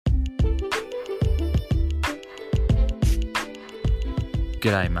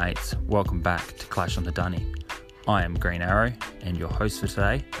G'day mates, welcome back to Clash on the Dunny. I am Green Arrow and your host for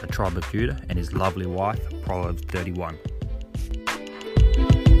today, a tribe of Judah and his lovely wife, Proverbs 31.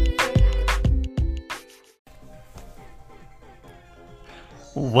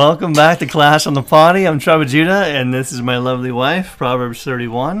 Welcome back to Clash on the Potty. I'm Tribe of Judah and this is my lovely wife, Proverbs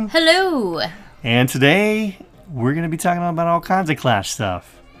 31. Hello! And today we're going to be talking about all kinds of Clash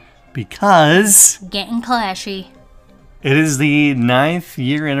stuff because Getting clashy. it is the 9th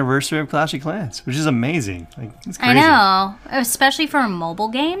year anniversary of Clash of Clans, which is amazing. It's crazy. I know, especially for a mobile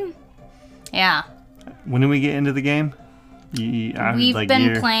game. Yeah. When did we get into the game? We've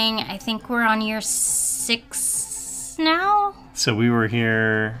been playing, I think we're on year 6 now? So we were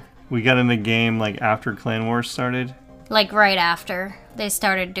here, we got in the game like after Clan Wars started? Like right after they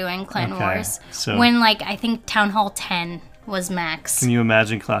started doing Clan Wars. So when I think Town Hall 10 was max. can you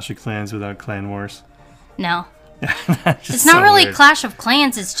imagine Clash of Clans without Clan Wars? No. It's not really weird. Clash of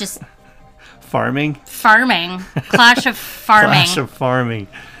Clans, it's just Farming? farming. Clash of farming. Clash of farming.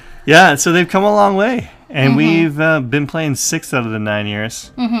 Yeah, so they've come a long way. And we've been playing 6 out of the 9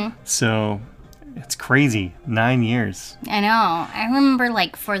 years. So it's crazy. 9 years. I know. I remember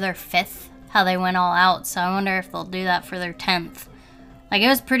for their 5th, how they went all out, so I wonder if they'll do that for their 10th. It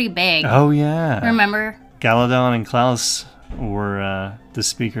was pretty big. Oh, yeah. Remember? Galadon and Klaus were the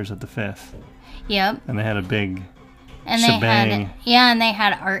speakers at the 5th. Yep. And they had a big And shebang. they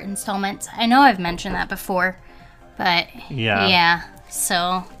had art installments. I know I've mentioned that before, but Yeah.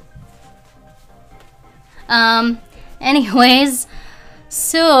 So anyways,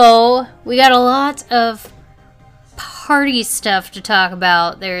 so we got a lot of party stuff to talk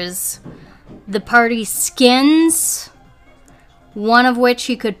about. There's the party skins, one of which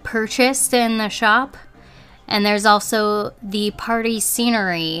you could purchase in the shop. And there's also the party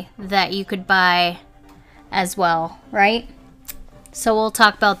scenery that you could buy as well, right? So we'll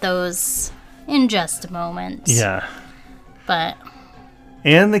talk about those in just a moment. Yeah. But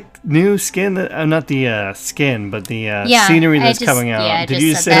And the new skin, not the skin, but the Yeah, scenery that's I just- coming out. yeah, I Did just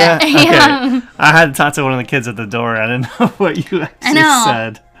you said say that. that? Yeah. Okay. I had to talk to one of the kids at the door. I didn't know what you actually know.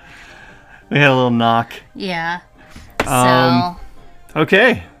 said. We had a little knock. yeah. Um, So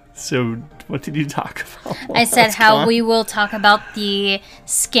Okay. So what did you talk about? I said Let's how go. we will talk about the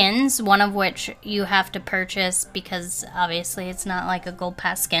skins, one of which you have to purchase because obviously it's not like a gold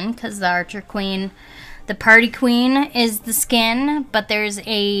pass skin because the Archer Queen, the Party Queen is the skin, but there's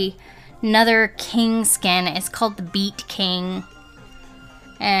another King skin. It's called the Beat King.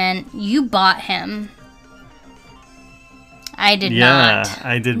 And you bought him. I did not. Yeah,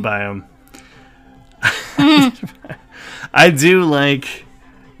 I did buy them. I do like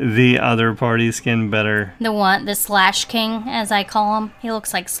the other party skin better. The Slash King, as I call him. He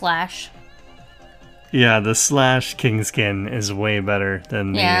looks like Slash. Yeah, the Slash King skin is way better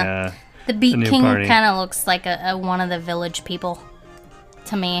than Yeah. The Beat new King party. kind of looks like a one of the village people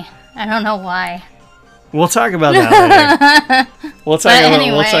to me. I don't know why. We'll talk about that later. We'll talk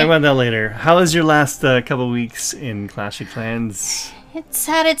anyway. about that later. How was your last couple weeks in Clash of Clans? It's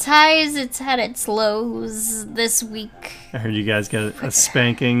had its highs, it's had its lows this week. I heard you guys got a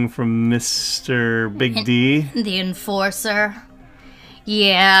spanking from Mr. Big D. The Enforcer.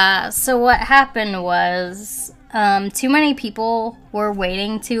 Yeah, so what happened was too many people were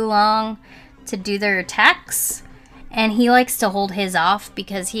waiting too long to do their attacks, and he likes to hold his off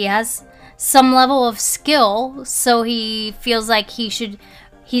because he has some level of skill, so he feels like he's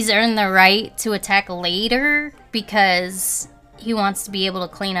earned the right to attack later because he wants to be able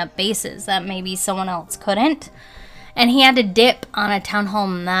to clean up bases that maybe someone else couldn't. And he had to dip on a Town Hall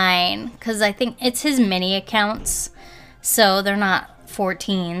 9 because I think it's his mini accounts, so they're not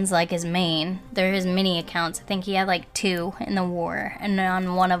 14s like his main. They're his mini accounts. I think he had 2 in the war, and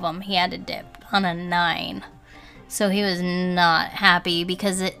on one of them he had to dip on a 9. So he was not happy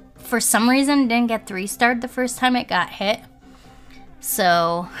because it, for some reason, didn't get 3-starred the first time it got hit.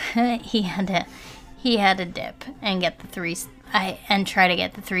 So he had to dip and get the 3 and try to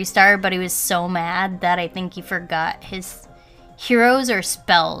get the 3-star, but he was so mad that I think he forgot his heroes or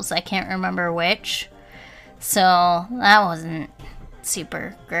spells. I can't remember which. So that wasn't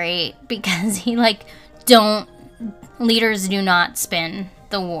super great because leaders do not spin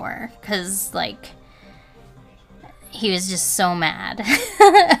the war because he was just so mad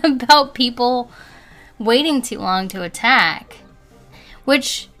about people waiting too long to attack,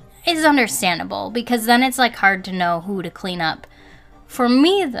 which is understandable because then it's hard to know who to clean up. For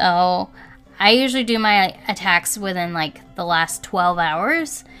me though, I usually do my attacks within the last 12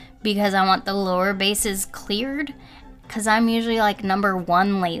 hours because I want the lower bases cleared because I'm usually number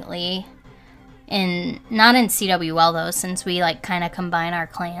 1 lately not in CWL though, since we like kind of combine our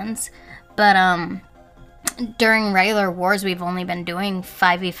clans, but during regular wars we've only been doing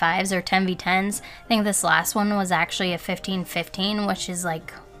 5v5s or 10v10s. I think this last one was actually a 15-15, which is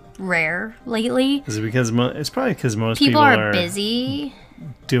like rare lately. Is it because it's probably because most People are busy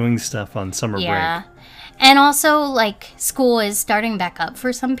doing stuff on summer break. And also like school is starting back up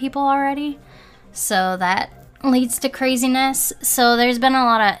for some people already, so that leads to craziness. So there's been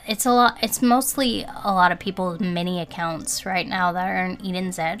it's mostly a lot of people's mini accounts right now that are in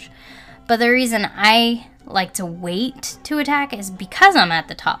Eden's Edge. But the reason I like to wait to attack is because I'm at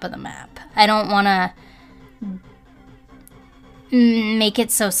the top of the map. I don't want to make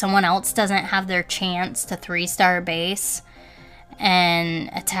it so someone else doesn't have their chance to 3-star base and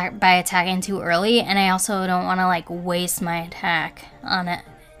attack by attacking too early, and I also don't want to like waste my attack on it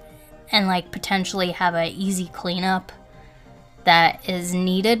and like potentially have a easy cleanup that is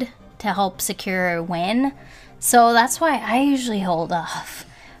needed to help secure a win. So that's why I usually hold off.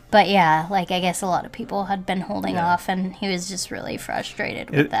 But yeah, like I guess a lot of people had been holding off, and he was just really frustrated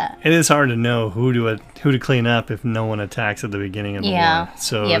with that. It is hard to know who to clean up if no one attacks at the beginning of the war.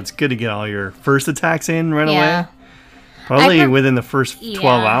 So it's good to get all your first attacks in right away. Probably within the first 12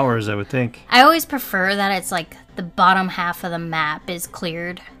 hours, I would think. I always prefer that it's like the bottom half of the map is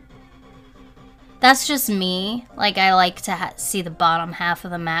cleared. That's just me. Like I like to see the bottom half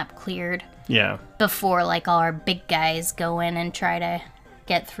of the map cleared. Yeah. Before like all our big guys go in and try to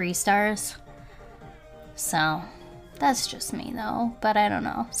get 3 stars. So that's just me though, but I don't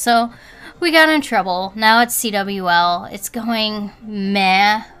know. So we got in trouble. Now it's CWL. It's going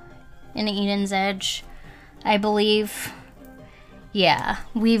meh in Eden's Edge, I believe. Yeah,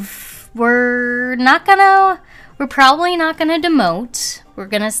 we're probably not gonna demote. We're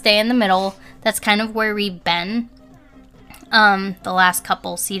gonna stay in the middle. That's kind of where we've been. The last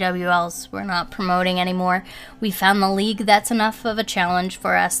couple CWLs we're not promoting anymore. We found the league that's enough of a challenge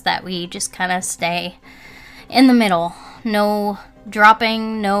for us that we just kind of stay in the middle. No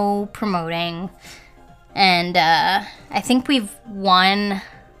dropping, no promoting. And I think we've won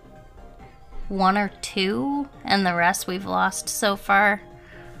 1 or 2, and the rest we've lost so far.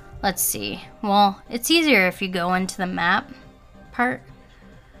 Let's see. Well, it's easier if you go into the map part.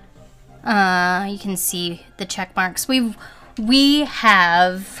 You can see the check marks. We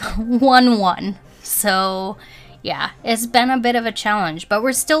have 1-1. So yeah, it's been a bit of a challenge, but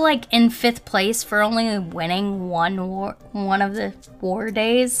we're still like in 5th place for only winning one of the war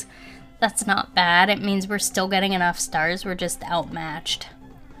days. That's not bad. It means we're still getting enough stars. We're just outmatched.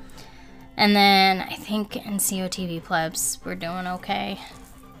 And then I think in COTV plebs we're doing okay.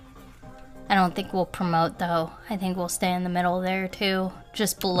 I don't think we'll promote though. I think we'll stay in the middle there too,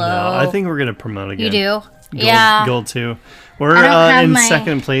 just below. No, I think we're gonna promote again. You do? Gold, Gold 2. We're in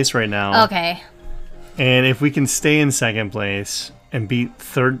 2nd place right now. Okay. And if we can stay in 2nd place and beat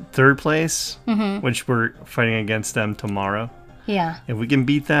third place, which we're fighting against them tomorrow. Yeah. If we can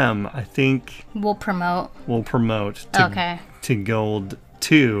beat them, I think we'll promote. We'll promote to Gold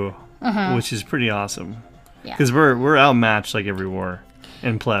 2, which is pretty awesome. Yeah. Because we're outmatched like every war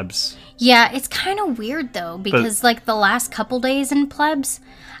in plebs. Yeah, it's kind of weird though, because like the last couple days in plebs,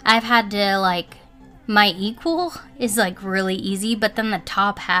 I've had to like, my equal is like really easy, but then the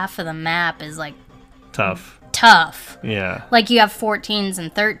top half of the map is like tough. Yeah. Like you have 14s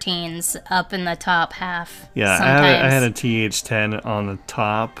and 13s up in the top half. Yeah, I had a TH10 on the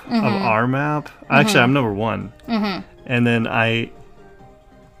top of our map. Actually, I'm number 1. And then I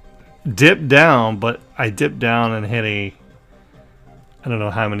dipped down, but I dipped down and hit I don't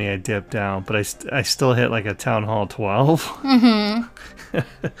know how many I dipped down, but I still hit like a Town Hall 12.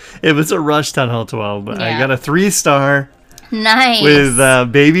 It was a rush Town Hall 12, but I got a 3-star. Nice.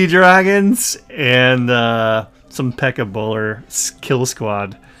 With baby dragons and some P.E.K.K.A. Bowler kill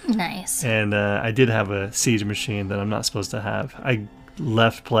squad. Nice. And I did have a siege machine that I'm not supposed to have. I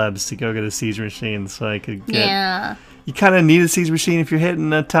left plebs to go get a siege machine so I could get... Yeah. You kind of need a siege machine if you're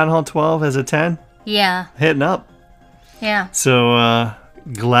hitting a Town Hall 12 as a 10. Yeah. Hitting up. Yeah. So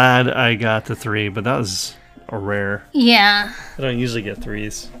glad I got the 3, but that was a rare. Yeah. I don't usually get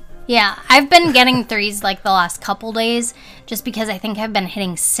 3s. Yeah, I've been getting 3s like the last couple days just because I think I've been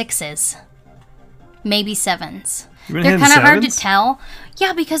hitting 6s. Maybe 7s. They're kind of hard to tell.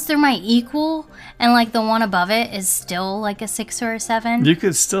 Yeah, because they're my equal, and like the one above it is still like a 6 or a 7. You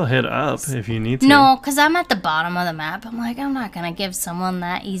could still hit up if you need to. No, because I'm at the bottom of the map. I'm like, I'm not going to give someone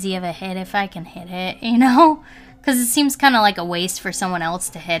that easy of a hit if I can hit it, you know? Because it seems kind of like a waste for someone else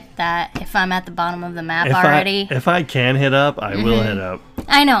to hit that if I'm at the bottom of the map already. If I can hit up, I will hit up.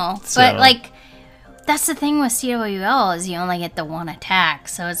 I know, but like that's the thing with CWL is you only get the one attack.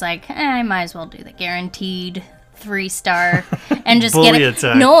 So it's like, I might as well do the guaranteed 3-star and just get Bully it.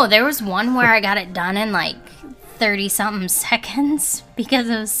 attack. No, there was one where I got it done in like 30-something seconds because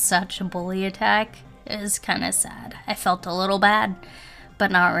it was such a bully attack. It was kind of sad. I felt a little bad,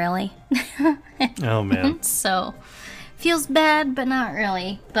 but not really. Oh, man. So, feels bad, but not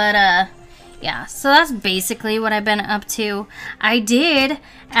really. But, yeah, so that's basically what I've been up to. I did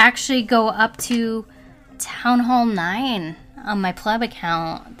actually go up to Town Hall 9 on my pleb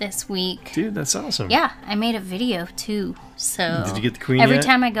account this week. Dude, that's awesome. Yeah, I made a video too. So Did you get the queen every yet?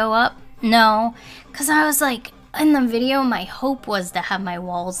 time I go up? No, because I was like, in the video, my hope was to have my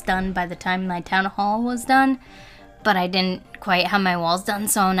walls done by the time my town hall was done, but I didn't quite have my walls done,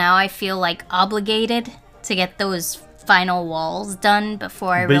 so now I feel like obligated to get those final walls done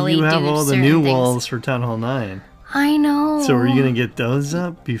before I really do But you have all the certain new things. walls for Town Hall 9. I know. So are you going to get those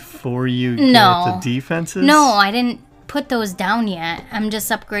up before you get No. the defenses? No, I didn't put those down yet. I'm just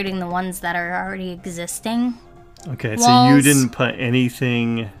upgrading the ones that are already existing. Okay, so you walls. didn't put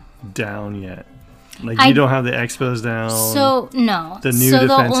anything down yet. Like, I- you don't have the expos down. So no. the new so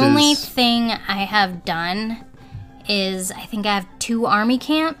defenses. the only thing I have done is I think I have 2 army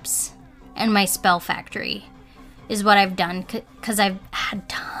camps and my spell factory is what I've done because I've had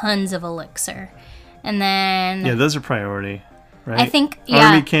tons of elixir. And then Yeah, those are priority, right? I think, yeah.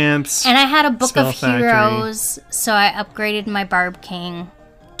 Army camps. And I had a book Spell of factory. heroes, so I upgraded my Barb King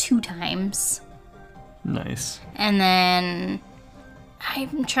 2 times. Nice. And then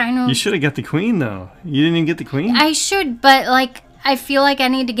I'm trying to You should have got the queen, though. You didn't even get the queen? I should, but like I feel like I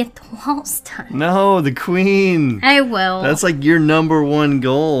need to get the walls done. No, the queen. I will. That's like your number one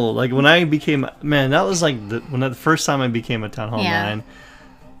goal. Like when I became, man, that was like the first time I became a Town Hall Yeah. 9,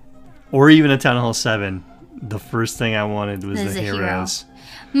 or even a Town Hall 7. The first thing I wanted was Is the a hero. heroes.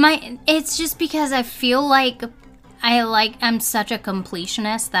 It's just because I feel like I'm such a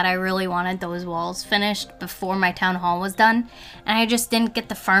completionist that I really wanted those walls finished before my town hall was done, and I just didn't get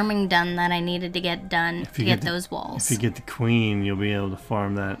the farming done that I needed to get done to get those walls. If you get the queen, you'll be able to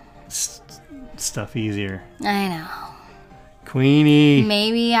farm that stuff easier. I know. Queenie.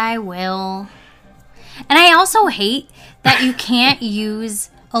 Maybe I will. And I also hate that you can't use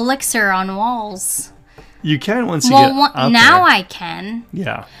elixir on walls. You can once you Well, get up now there. I can.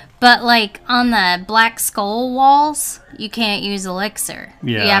 Yeah. But like on the Black Skull walls, you can't use elixir.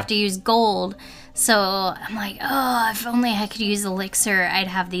 Yeah. You have to use gold. So I'm like, oh, if only I could use elixir, I'd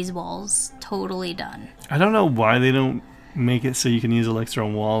have these walls totally done. I don't know why they don't make it so you can use elixir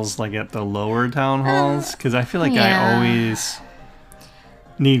on walls like at the lower town halls, because I feel like yeah. I always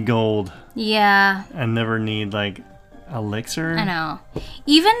need gold Yeah, and never need like elixir. I know.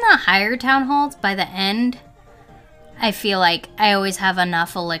 Even the higher town halls, by the end, I feel like I always have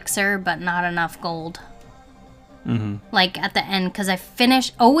enough elixir, but not enough gold. Mm-hmm. Like at the end, because I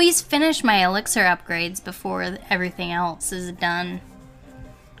always finish my elixir upgrades before everything else is done.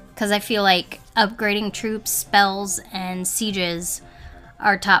 Because I feel like upgrading troops, spells, and sieges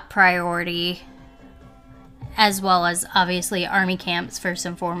are top priority, as well as obviously army camps first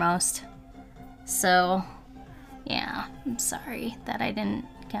and foremost. So, yeah, I'm sorry that I didn't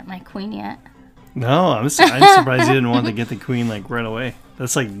get my queen yet. No, I'm surprised you didn't want to get the queen like right away.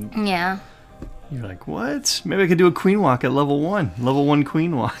 That's like, Yeah. you're like, what? Maybe I could do a queen walk at level 1. Level 1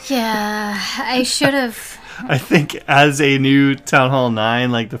 queen walk. Yeah, I should have. I think as a new Town Hall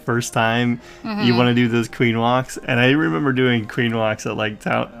 9, like the first time you want to do those queen walks, and I remember doing queen walks at like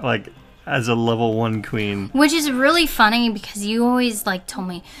as a level 1 queen. Which is really funny because you always like told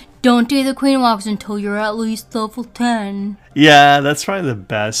me, don't do the queen walks until you're at least level 10. Yeah, that's probably the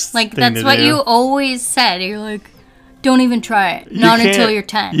best. Like, thing that's to what do. you always said. You're like, don't even try it. Not can't- until you're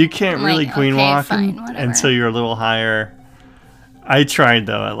 10. You can't I'm really like, queen okay, walk fine, whatever. until you're a little higher. I tried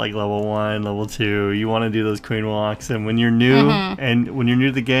though at like level 1, level 2. You want to do those queen walks, and when you're new Mm-hmm. and when you're new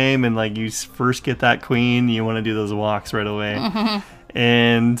to the game and like you first get that queen, you want to do those walks right away. Mm-hmm.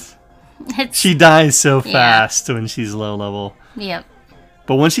 And It's, she dies so Yeah. fast when she's low level. yep.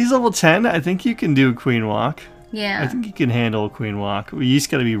 But when she's level 10, I think you can do a queen walk. Yeah. I think you can handle a queen walk. You just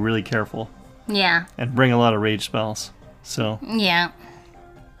got to be really careful Yeah. and bring a lot of rage spells. So, Yeah.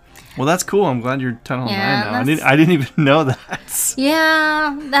 well, that's cool. I'm glad you're 10 on Yeah, 9 now. that's- I didn't even know that.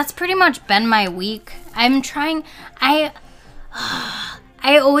 Yeah, that's pretty much been my week. I'm trying.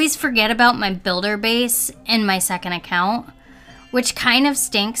 I always forget about my builder base in my second account, which kind of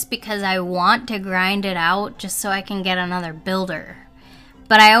stinks because I want to grind it out just so I can get another builder.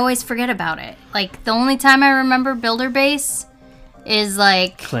 But I always forget about it. Like, the only time I remember builder base is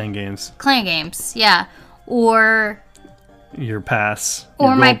like Clan games. clan games, yeah. Or your pass. Or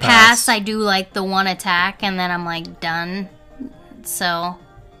your my gold pass, I do like the one attack and then I'm like done. So,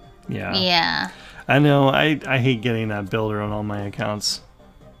 yeah. I know. I hate getting that builder on all my accounts.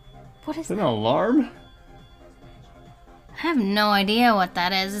 What is Is that that? an alarm? I have no idea what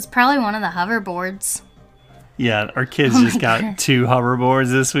that is. It's probably one of the hoverboards. Yeah, our kids Oh just my got God. 2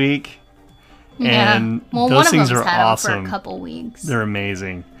 hoverboards this week. And Well, those one of things them's are had 'em awesome. for a couple weeks. They're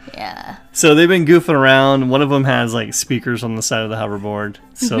amazing. Yeah. So they've been goofing around. One of them has like speakers on the side of the hoverboard.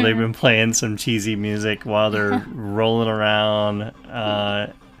 So they've been playing some cheesy music while they're rolling around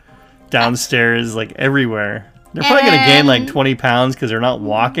downstairs, like everywhere. They're probably going to gain like 20 pounds because they're not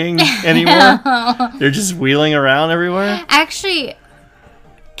walking anymore. They're just wheeling around everywhere. Actually,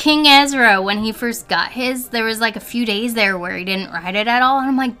 King Ezra, when he first got his, there was like a few days there where he didn't ride it at all. And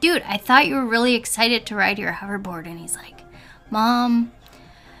I'm like, dude, I thought you were really excited to ride your hoverboard. And he's like, Mom,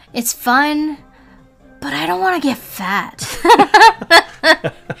 it's fun, but I don't want to get fat.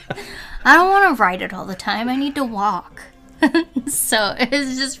 I don't want to ride it all the time. I need to walk. So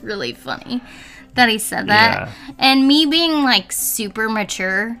it's just really funny that he said that. Yeah. And me being like super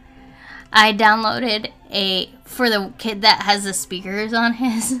mature, I downloaded for the kid that has the speakers on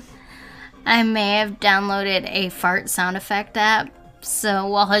his, I may have downloaded a fart sound effect app. So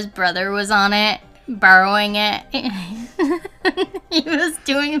while his brother was on it, borrowing it, he was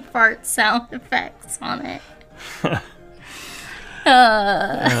doing fart sound effects on it.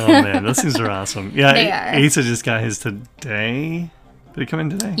 Oh man, those things are awesome. Yeah, They are. Asa just got his today. Did it come in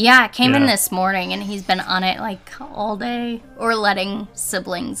today? Yeah, it came in Yeah. this morning and he's been on it like all day or letting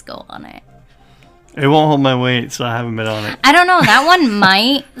siblings go on it. It won't hold my weight, so I haven't been on it. I don't know. That one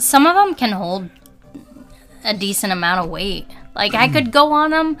might. Some of them can hold a decent amount of weight. Like, I could go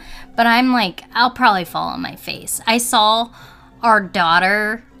on them, but I'm like, I'll probably fall on my face. I saw our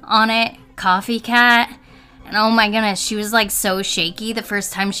daughter on it, Coffee Cat, and oh my goodness, she was like so shaky the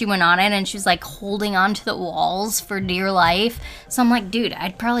first time she went on it, and she was like holding onto the walls for dear life. So I'm like, dude,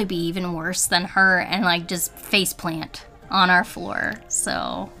 I'd probably be even worse than her and like just face plant on our floor.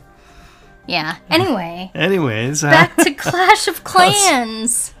 So, yeah. Anyway. Anyways, Back to Clash of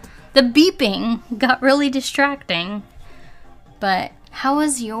Clans. The beeping got really distracting. But how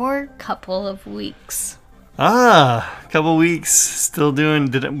was your couple of weeks? a couple weeks still doing.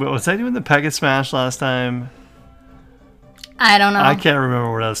 Was I doing the Pega Smash last time? I don't know. I can't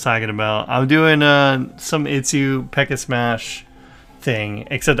remember what I was talking about. I'm doing some Itsu Pekka Smash thing,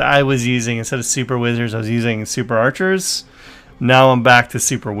 except I was using, instead of Super Wizards, I was using Super Archers. Now I'm back to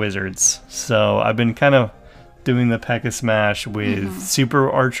Super Wizards. So I've been kind of doing the Pekka Smash with Super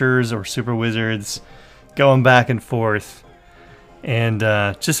Archers or Super Wizards, going back and forth, and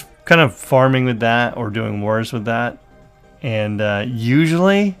just kind of farming with that or doing wars with that. And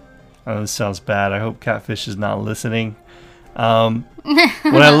usually, oh, this sounds bad. I hope Catfish is not listening. When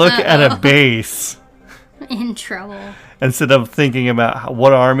I look at a base, In trouble. instead of thinking about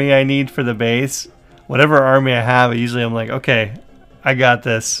what army I need for the base, whatever army I have, usually I'm like, okay, I got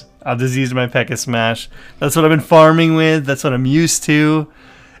this. I'll just use my Pekka Smash. That's what I've been farming with. That's what I'm used to.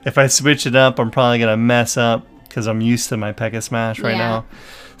 If I switch it up, I'm probably gonna mess up because I'm used to my Pekka Smash right Yeah. now.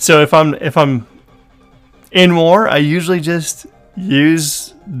 So if I'm in war, I usually just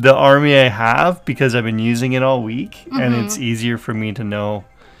use the army I have because I've been using it all week, and it's easier for me to know.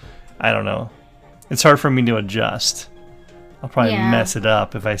 I don't know. It's hard for me to adjust. I'll probably Yeah. mess it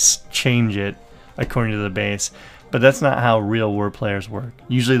up if I change it according to the base. But that's not how real war players work.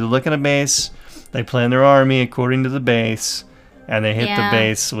 Usually they look at a base, they plan their army according to the base, and they hit the Yeah.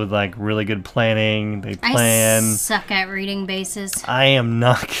 base with like really good planning. They I plan. suck at reading bases. I am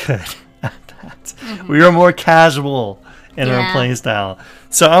not good at that. We are more casual in our Yeah. play style.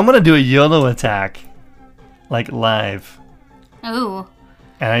 So I'm going to do a YOLO attack, like live. Ooh.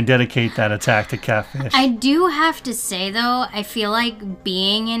 And I dedicate that attack to Catfish. I do have to say, though, I feel like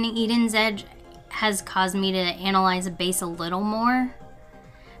being in Eden's Edge has caused me to analyze a base a little more.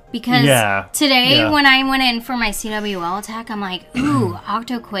 Because Yeah, today, yeah. when I went in for my CWL attack, I'm like, ooh,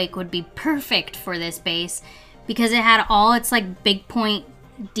 Octoquake would be perfect for this base. Because it had all its, like, big point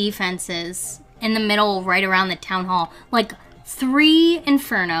defenses in the middle, right around the town hall. Like, 3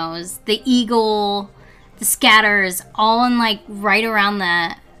 Infernos, the Eagle, the Scatters, all in, like, right around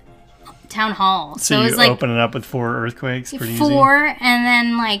the town hall. so it you was like open it up with 4 earthquakes? Pretty easy. 4, and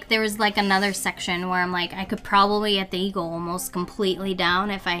then like there was like another section where I'm like, I could probably get the Eagle almost completely down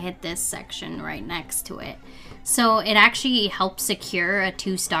if I hit this section right next to it. So it actually helped secure a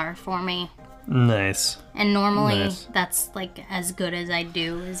 2-star for me. Nice. And normally Nice. that's like as good as I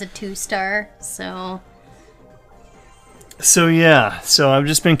do is a 2-star. So So yeah, so I've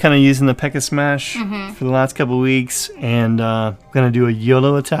just been kind of using the P.E.K.K.A. Smash for the last couple of weeks, and gonna do a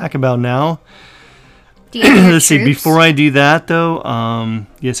YOLO attack about now. Do you have your Let's see. troops? Before I do that, though,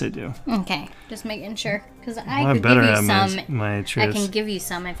 yes, I do. Okay, just making sure. Because Well, I could give better you have some. my I troops. can give you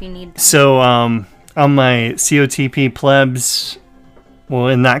some if you need them. So on my COTP plebs, well,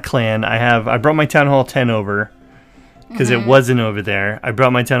 in that clan, I brought my Town Hall 10 over because it wasn't over there. I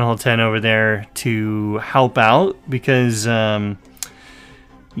brought my Town Hall 10 over there to help out because,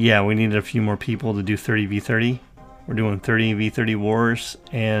 yeah, we needed a few more people to do 30v30. We're doing 30v30 wars,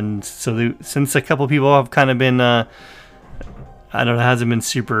 and so since a couple people have kind of been, I don't know, hasn't been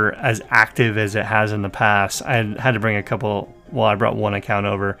super as active as it has in the past, I had to bring a couple. Well, I brought one account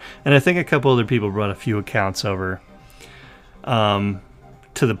over, and I think a couple other people brought a few accounts over to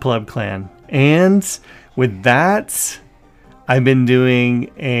the pleb clan. And with that, I've been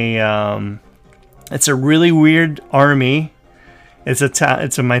doing it's a really weird army.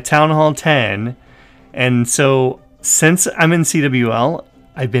 It's my Town Hall 10, and so since I'm in CWL,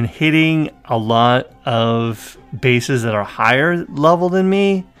 I've been hitting a lot of bases that are higher level than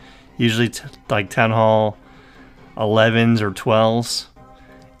me, usually like Town Hall 11s or 12s.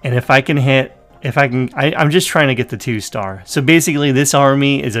 And I'm just trying to get the 2-star. So basically this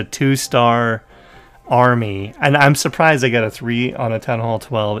army is a 2-star army, and I'm surprised I got a 3 on a Town Hall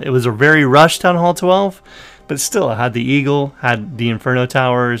 12. It was a very rushed Town Hall 12, but still I had the Eagle, had the Inferno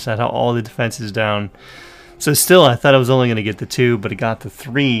Towers, had all the defenses down. So still I thought I was only going to get the 2, but I got the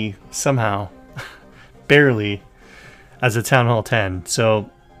 3 somehow, barely, as a Town Hall 10.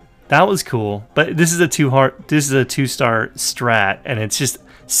 So that was cool. But this is a 2-star strat, and it's just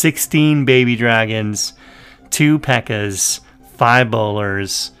 16 baby dragons, 2 P.E.K.K.A.s, 5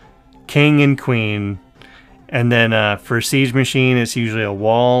 bowlers, king and queen, and then for siege machine, it's usually a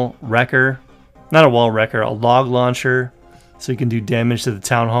wall wrecker, not a wall wrecker, a log launcher, so you can do damage to the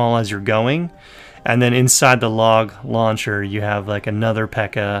town hall as you're going. And then inside the log launcher, you have like another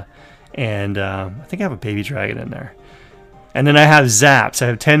P.E.K.K.A. and I think I have a baby dragon in there. And then I have zaps. I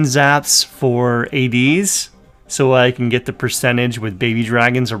have 10 zaps for ADs, so I can get the percentage with baby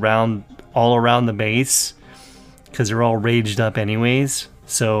dragons all around the base, because they're all raged up anyways.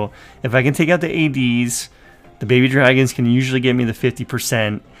 So if I can take out the ADs, the baby dragons can usually get me the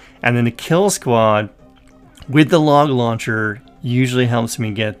 50%, and then the kill squad with the log launcher usually helps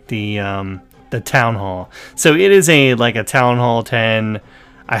me get the town hall. So it is like a Town Hall 10.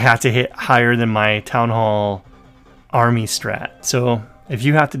 I have to hit higher than my Town Hall army strat. So if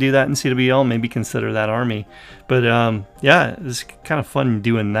you have to do that in CWL, maybe consider that army. But yeah, it's kind of fun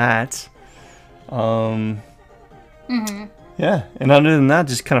doing that. Yeah, and other than that,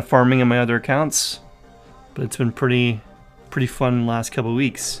 just kind of farming in my other accounts. But it's been pretty fun the last couple of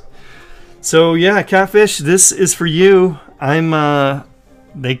weeks. So yeah, Catfish, this is for you.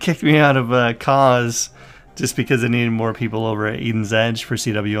 They kicked me out of Cause just because they needed more people over at Eden's Edge for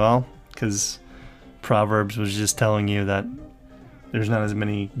CWL, because Proverbs was just telling you that there's not as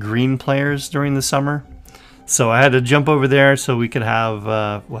many green players during the summer. So I had to jump over there so we could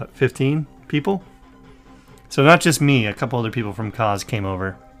have 15 people. So not just me, a couple other people from Cause came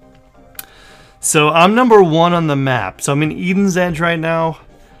over. So I'm number 1 on the map. So I'm in Eden's Edge right now.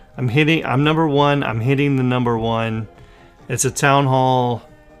 I'm number 1. I'm hitting the number 1. It's a Town Hall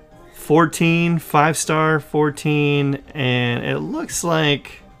 14, 5-star 14, and it looks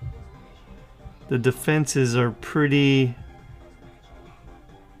like the defenses are pretty...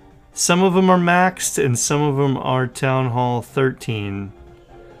 Some of them are maxed and some of them are Town Hall 13.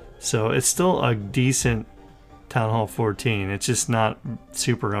 So it's still a decent Town Hall 14. It's just not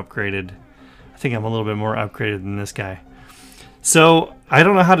super upgraded. I think I'm a little bit more upgraded than this guy. So I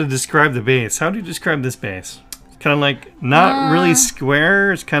don't know how to describe the base. How do you describe this base? It's kind of like not really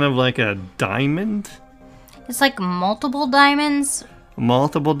square. It's kind of like a diamond. It's like multiple diamonds.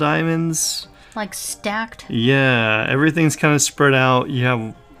 Multiple diamonds. Like stacked. Yeah, everything's kind of spread out. You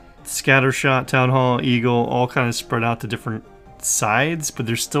have Scattershot, Town Hall, Eagle, all kind of spread out to different sides, but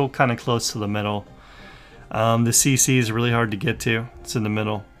they're still kind of close to the middle. The CC is really hard to get to. It's in the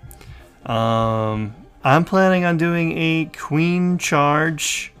middle. I'm planning on doing a queen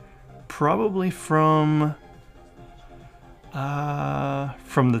charge, probably from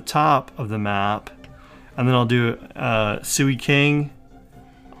the top of the map, and then I'll do Sui King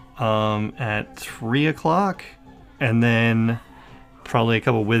at 3 o'clock, and then probably a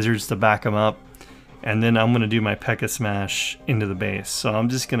couple wizards to back them up, and then I'm gonna do my P.E.K.K.A. Smash into the base. So I'm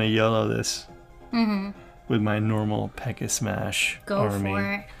just gonna YOLO this with my normal P.E.K.K.A. Smash army. Go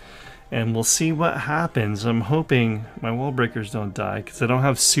for it. And we'll see what happens. I'm hoping my wall breakers don't die, because I don't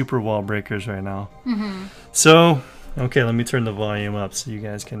have super wall breakers right now. So Okay, let me turn the volume up so you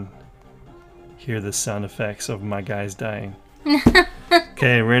guys can hear the sound effects of my guys dying.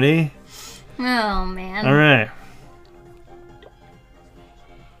 Okay, ready? Oh, man. All right.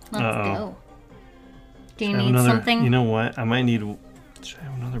 Let's go. Do you Should I have need another, something? You know what? I might need... Should I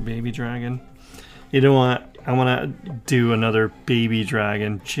have another baby dragon? You know what? I want to do another baby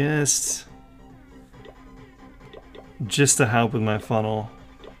dragon just to help with my funnel.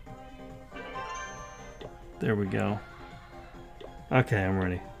 There we go. Okay, I'm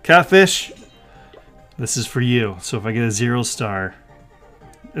ready. Catfish, this is for you. So if I get a 0 star,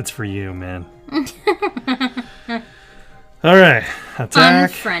 it's for you, man. All right, attack.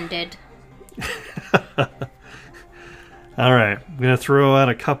 Unfriended. All right, I'm gonna throw out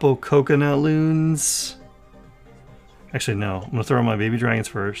a couple coconut loons. Actually, no. I'm gonna throw out my baby dragons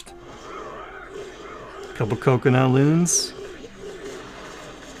first. A couple coconut loons.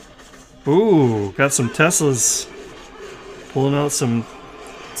 Ooh, got some Teslas. Pulling out some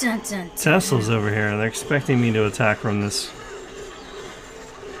Dun, dun, dun. Teslas over here. They're expecting me to attack from this.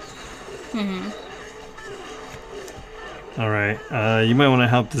 Alright, you might want to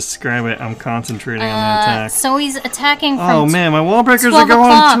help describe it. I'm concentrating on the attack. So he's attacking from... Oh man, my wall breakers 12 are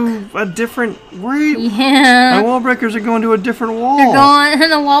going o'clock. to a different... Wait! My Yeah. wall breakers are going to a different wall. They're going...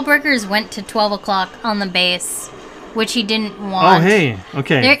 The wall breakers went to 12 o'clock on the base, which he didn't want. Oh hey,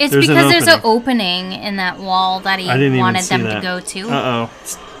 okay. It's there's because an there's an opening. opening in that wall that he I didn't even wanted see them that. to go to. Uh-oh.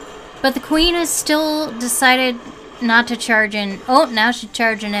 But the queen has still decided not to charge in. Oh, now she's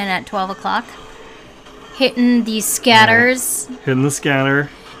charging in at 12 o'clock. Hitting these scatters. Hitting the scatter.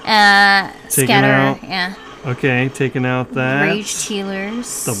 Scatter, out. yeah. Okay, taking out that. Rage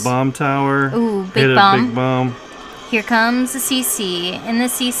healers. The bomb tower. Ooh, big Hit bomb. a big bomb. Here comes the CC. In the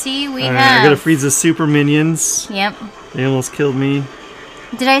CC, we Alright, have... I gotta freeze the super minions. Yep. They almost killed me.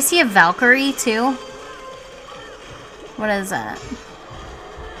 Did I see a Valkyrie, too? What is that?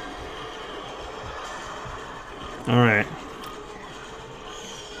 Alright.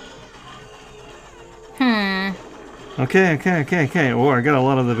 Okay. Oh, I got a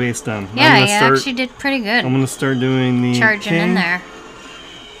lot of the base done. Yeah, you actually did pretty good. I'm gonna start doing the Charging king. in there.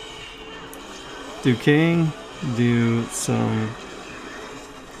 Do king. Do some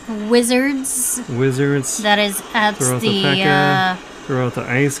Wizards. wizards. That is at Throw out the the... P.E.K.K.A. Throw out the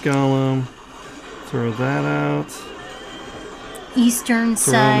ice golem. Throw that out. eastern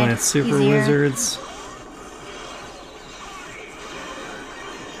Throw side. out my super easier. wizards.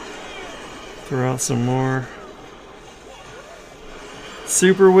 Throw out some more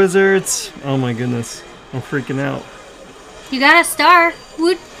super wizards. Oh my goodness. I'm freaking out. You got a star.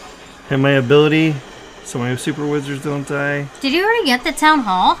 Woot. And my ability, so my super wizards don't die. Did you already get the town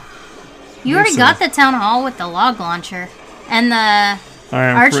hall? You already so. got the town hall with the log launcher. And the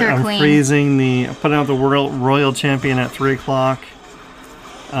Alright, archer I'm queen. freezing the... I'm putting out the royal champion at 3 o'clock.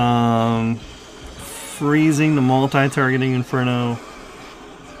 Freezing the multi-targeting inferno.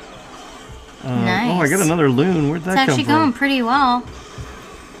 Nice. Oh, I got another loon. Where'd that It's come actually from? going pretty well.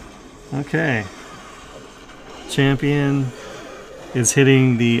 Okay. Champion is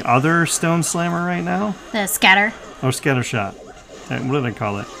hitting the other stone slammer right now. The scatter Oh, scatter shot. What did I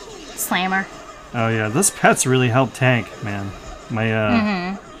call it? slammer. Oh yeah, this pet's really helped tank, man.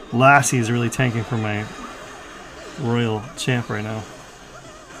 My Lassie is really tanking for my royal champ right now.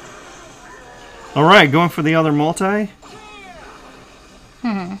 All right, going for the other multi.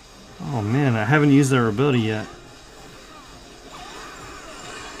 Oh man, I haven't used their ability yet.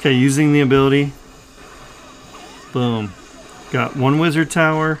 Okay, using the ability. Boom. Got one wizard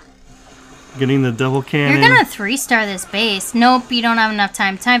tower. Getting the double cannon. You're gonna 3-star this base. Nope, you don't have enough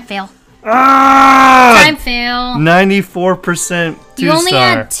time. Time fail. Ah! Time fail. 94% 2-star. You only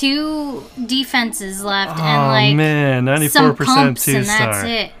had 2 defenses left and like man, 94% some pumps 2-star. and that's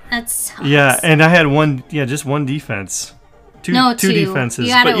it. That sucks. Yeah, and I had just one defense. Two defenses.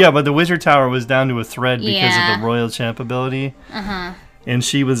 You gotta- But the wizard tower was down to a thread because Yeah. of the royal champ ability. Uh-huh. And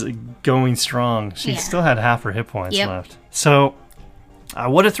she was going strong. She Yeah. still had half her hit points Yep. left. So I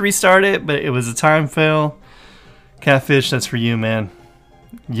would have 3-starred it, but it was a time fail. Catfish, that's for you, man.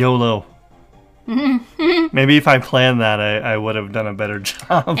 YOLO. Maybe if I planned that, I would have done a better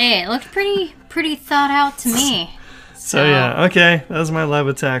job. Hey, it looked pretty thought out to me. So yeah, okay, that was my live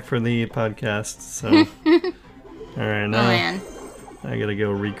attack for the podcast. So, all right, now Oh man. I gotta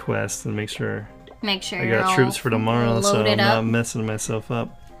go request and make sure Make sure I you're got all troops for tomorrow, so I'm loaded not up. messing myself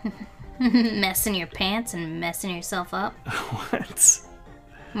up. Messing your pants and messing yourself up What?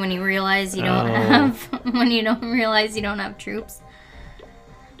 when you realize you don't Oh. have when you don't realize you don't have troops.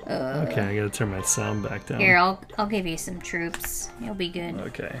 Okay, I gotta turn my sound back down. Here, I'll give you some troops. You'll be good.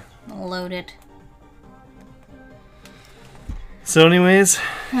 Okay. Loaded. So, anyways,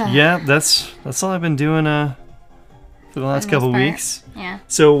 yeah, that's all I've been doing for the last couple weeks. Yeah.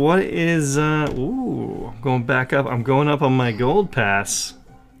 So, what is I'm going back up. I'm going up on my gold pass.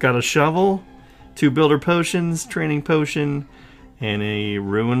 Got a shovel, 2 builder potions, training potion, and a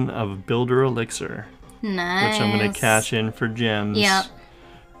ruin of builder elixir. Nice. Which I'm going to cash in for gems. Yep.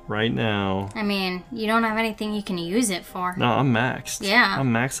 Right now. I mean, you don't have anything you can use it for. No, I'm maxed. Yeah.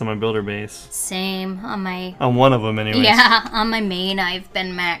 I'm maxed on my builder base. Same on my... On one of them, anyways. Yeah, on my main, I've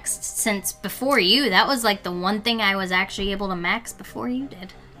been maxed since before you. That was like the one thing I was actually able to max before you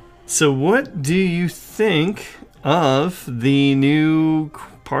did. So what do you think of the new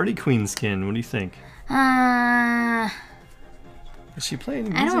Party Queen skin? What do you think? Is she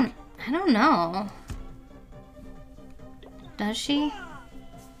playing music? I don't know. Does she?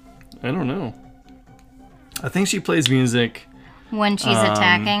 I don't know. I think she plays music. When she's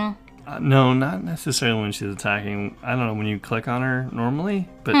attacking? No, not necessarily when she's attacking. I don't know, when you click on her normally,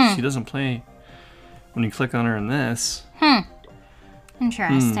 but she doesn't play when you click on her in this.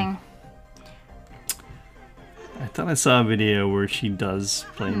 Interesting. I thought I saw a video where she does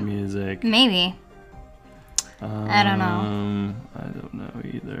play music. Maybe. I don't know. I don't know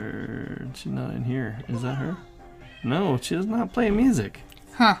either. She's not in here. Is that her? No, she does not play music.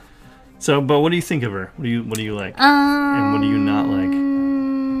 Huh. So, but what do you think of her? What do you like? And what do you not like?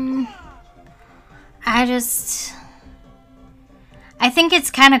 I think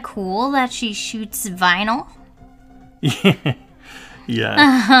it's kind of cool that she shoots vinyl.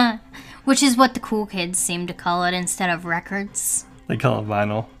 Yeah. Which is what the cool kids seem to call it instead of records. They call it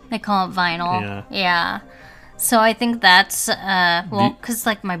vinyl. They call it vinyl. Yeah. Yeah. So I think that's, because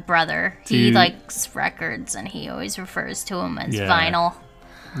like my brother, he likes records and he always refers to them as vinyl.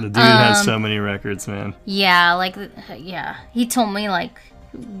 The dude has so many records, man. Yeah, he told me like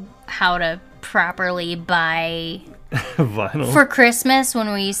how to properly buy Vinyl. for Christmas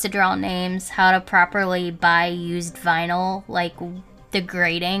when we used to draw names, how to properly buy used vinyl, like the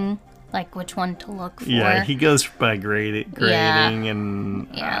grading, like which one to look for. Yeah, he goes by grading and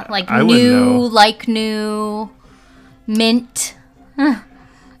like I new, like new, mint.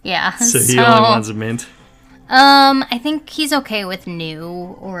 Yeah. So he only wants a mint. I think he's okay with new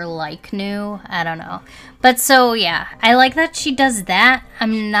or like new. I don't know. But so, yeah, I like that she does that.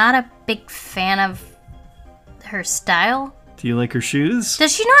 I'm not a big fan of her style. Do you like her shoes?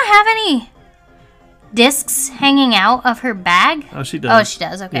 Does she not have any discs hanging out of her bag? Oh, she does. Oh, she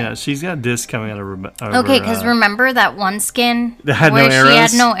does. Okay. Yeah, she's got discs coming out of her. Okay, because remember that one skin that had where no arrows? she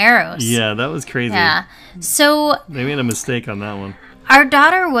had no arrows? Yeah, that was crazy. Yeah. So they made a mistake on that one. our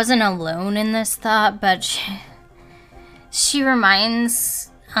daughter wasn't alone in this thought, but she reminds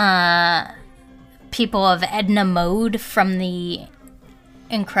people of Edna Mode from the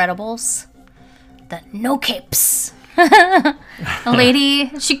Incredibles. The no capes.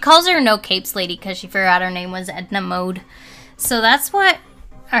 Lady, she calls her no capes lady because she forgot her name was Edna Mode. So that's what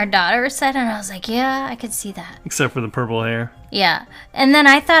our daughter said, and I was like, yeah, I could see that. Except for the purple hair. Yeah. And then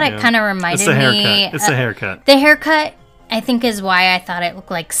I thought it kind of reminded it's the haircut. me. It's the haircut. The haircut, I think, is why I thought it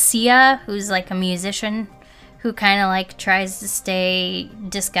looked like Sia, who's like a musician who kind of like tries to stay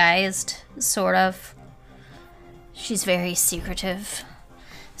disguised, sort of. She's very secretive.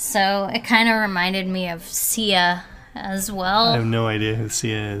 So it kind of reminded me of Sia as well. I have no idea who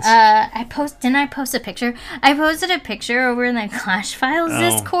Sia is. Didn't I post a picture? I posted a picture over in the Clash Files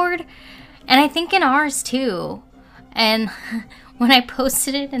Discord, and I think in ours too. And when I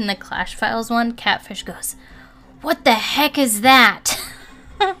posted it in the Clash Files one, Catfish goes, "What the heck is that?"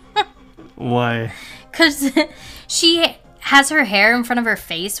 Why? Because she has her hair in front of her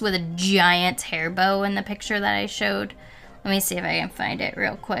face with a giant hair bow in the picture that I showed. Let me see if I can find it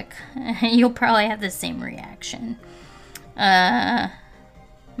real quick. You'll probably have the same reaction. My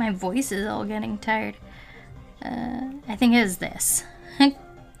voice is all getting tired. I think it is this. Yeah,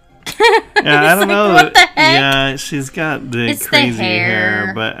 I don't know. What the heck? Yeah, she's got the It's the crazy hair.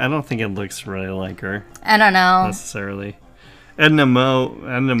 hair, but I don't think it looks really like her I don't know. necessarily. Edna Mode.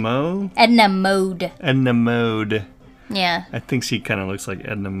 Yeah. I think she kind of looks like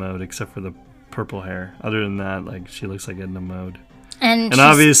Edna Mode, except for the purple hair. Other than that, like she looks like Edna Mode. And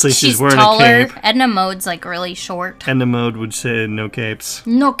obviously she's wearing taller. a cape. Edna Mode's like really short. Edna Mode would say no capes.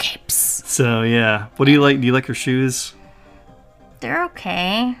 No capes. So yeah, what do you like? Do you like her shoes? They're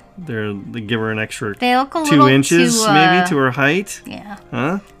okay. They give her an extra They look a 2 little inches too, maybe to her height. Yeah.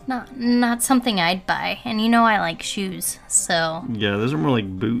 Huh? Not something I'd buy. And you know I like shoes, so. Yeah, those are more like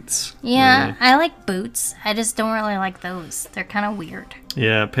boots. Yeah, really. I like boots. I just don't really like those. They're kind of weird.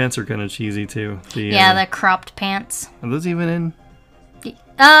 Yeah, pants are kind of cheesy too. The cropped pants. Are those even in?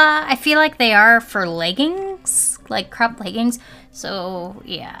 I feel like they are for legging leggings, like cropped leggings. So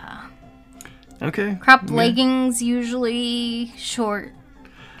yeah, Okay. cropped leggings usually short.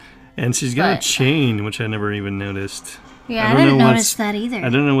 And she's got a but- chain, which I never even noticed. Yeah, I don't didn't know notice that I either.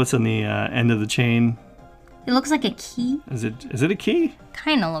 don't know what's on the end of the chain. It looks like a key. Is it a key?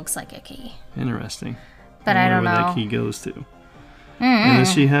 Kind of looks like a key, Interesting. but I don't wonder where know. that key goes to. And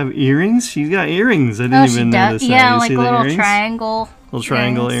does she have earrings? She's got earrings. I didn't Oh, even she does. notice that. Yeah, You like see a the little earrings? triangle. Little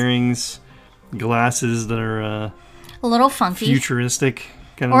triangle earrings. Glasses that are A little funky. futuristic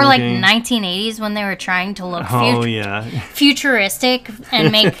kind of Or like looking. 1980s when they were trying to look Oh yeah. futuristic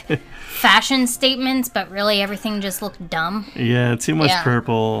and make fashion statements, but really everything just looked dumb. Yeah, too much Yeah.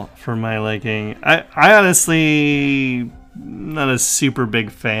 purple for my liking. I honestly not a super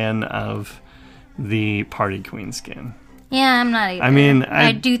big fan of the Party Queen skin. Yeah, I'm not either. I mean,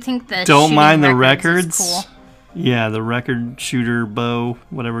 I do think the Don't shooting mind the records. records. Is cool. Yeah, the record shooter bow,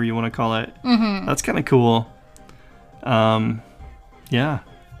 whatever you want to call it. Mm-hmm. That's kind of cool. Yeah,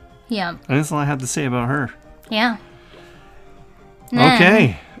 Yeah, that's all I have to say about her. yeah. Nah.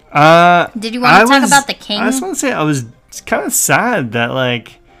 Okay. Did you want to talk about the king? I just want to say I was kind of sad that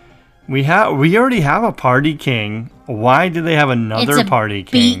like we already have a party king. Why do they have another It's a party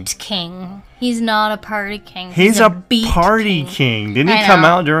king? beat king. He's not a party king. He's a beat party king. Didn't he I come know.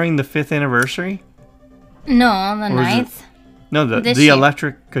 out during the 5th anniversary? No, on the Or is it- 9th. No, the This year.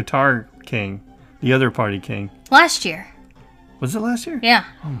 electric guitar king, the other party king. Last year. Was it last year? Yeah.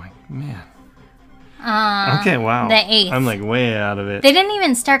 Oh my man. Uh, Okay, wow. the 8th. I'm like way out of it. They didn't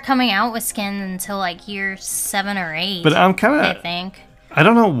even start coming out with skins until like year 7 or 8. But I'm kind I of think. I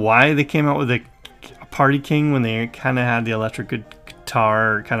don't know why they came out with a party king when they kind of had the electric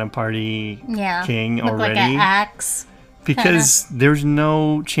guitar kind of party Yeah. king Looked already. like an axe. Because there's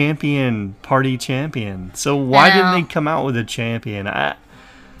no party champion. So why I didn't know. they come out with a champion?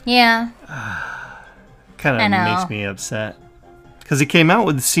 Yeah. Kind I of know. makes me upset. Because it came out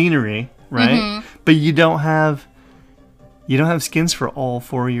with scenery, right? Mm-hmm. But you don't have skins for all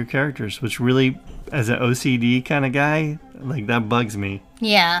 4 of your characters, which really, as an OCD kind of guy, like that bugs me.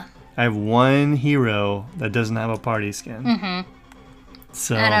 Yeah. I have one hero that doesn't have a party skin. Mm-hmm.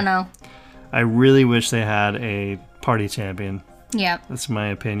 So I don't know. I really wish they had a party champion. Yeah. That's my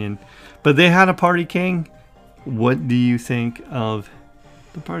opinion. But they had a party king. What do you think of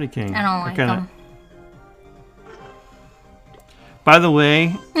the party king? I don't like him. By the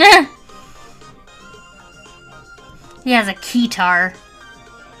way, He has a keytar.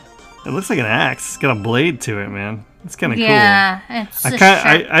 it looks like an axe. It's got a blade to it, man. It's kind of Yeah. It's cool. a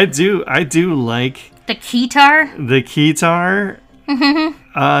sharp- I do like the keytar? the keytar.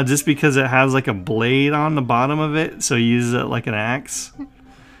 Just because it has like a blade on the bottom of it, so you use it like an axe.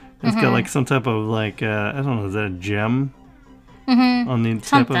 It's got like some type of like I don't know, is that a gem on the tip of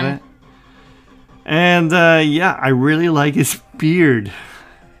Something. it? And yeah, I really like his beard.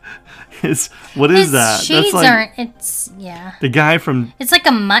 What is His that? shades That's like aren't. It's yeah. the guy from. It's like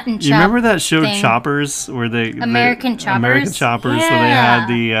a mutton chop. You remember that show thing. Choppers, where American Choppers? American Choppers, where they had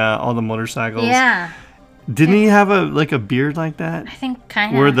the all the motorcycles. Yeah, Didn't he have a beard like that? I think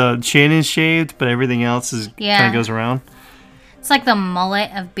kind of. Where the chin is shaved, but everything else is Yeah. kind of goes around. It's like the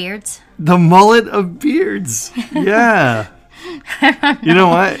mullet of beards. The mullet of beards. Yeah. You know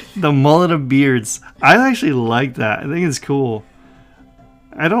what? The mullet of beards. I actually like that. I think it's cool.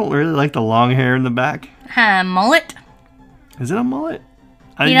 I don't really like the long hair in the back. Mullet. Is it a mullet?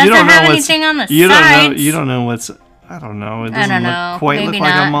 He doesn't have anything on the you sides. Don't know. You don't know what's. I don't know. It doesn't don't know. quite Maybe look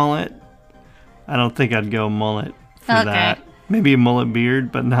like a not. mullet. I don't think I'd go mullet for Okay. that. Maybe a mullet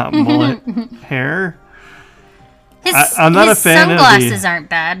beard, but not mullet hair. His, I'm not his a fan of the- sunglasses aren't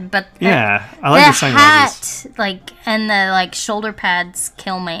bad, but Yeah, I like the sunglasses. hat, like, and the like shoulder pads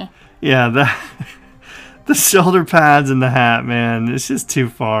kill me. Yeah, the shoulder pads and the hat, man. It's just too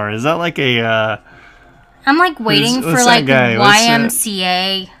far. Is that like a I'm like waiting what's for that like guy? What's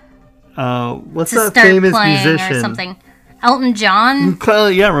that? YMCA what's to that start famous playing musician? or something. Elton John.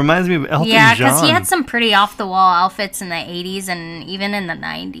 Yeah, reminds me of Elton Yeah, John. because he had some pretty off the wall outfits in the 80s and even in the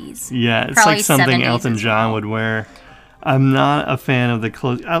 90s. Yeah, it's probably like something 70s Elton as John well. would wear. I'm not a fan of the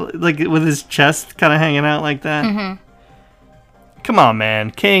clothes, like with his chest kind of hanging out like that. Mm-hmm. Come on,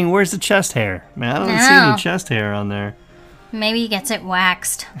 man, King, where's the chest hair? Man, I don't see No. any chest hair on there. Maybe he gets it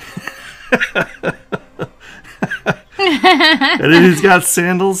waxed. And then he's got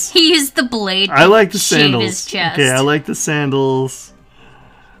sandals. He used the blade to I like the shave sandals. his chest. Okay, I like the sandals.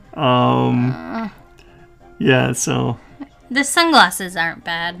 Yeah, so The sunglasses aren't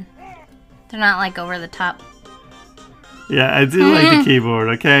bad. They're not like over the top. yeah, I do like the keyboard.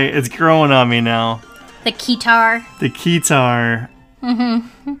 Okay, it's growing on me now. The keytar. The keytar,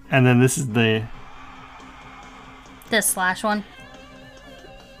 and then this is the The Slash one.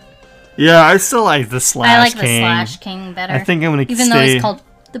 Yeah, I still like the Slash I like King. the Slash King better. I think I'm gonna even though he's called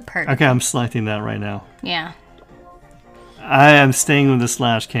the Perk. Okay, I'm selecting that right now. Yeah. I am staying with the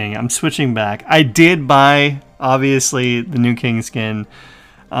Slash King. I'm switching back. I did buy, obviously, the new King skin.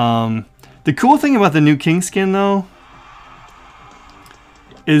 The cool thing about the new King skin, though,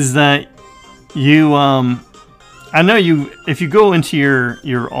 is that you, I know you, if you go into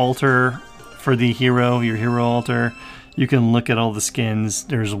your altar for the hero, your hero altar, you can look at all the skins.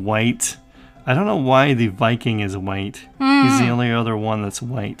 There's white. I don't know why the Viking is white. He's the only other one that's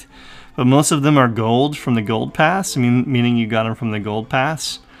white. But most of them are gold from the gold pass, meaning you got them from the gold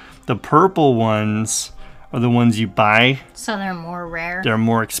pass. The purple ones are the ones you buy. So they're more rare. They're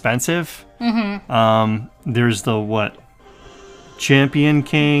more expensive. There's the Champion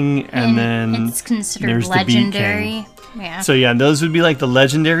King, and then it's considered there's legendary. the Beat King. Yeah. So yeah, those would be like the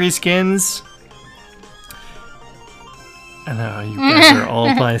legendary skins. I know you guys are all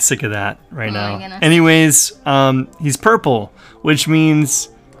probably sick of that right now. My goodness. Anyways, he's purple, which means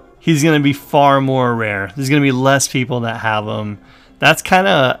he's gonna be far more rare. There's gonna be less people that have him. That's kind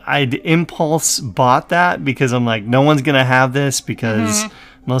of, I impulse bought that because I'm like, no one's gonna have this because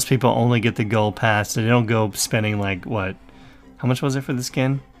most people only get the gold pass. They don't go spending like what? How much was it for the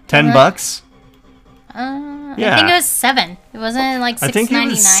skin? $10? I think it was $7. It wasn't like $6.99. I think it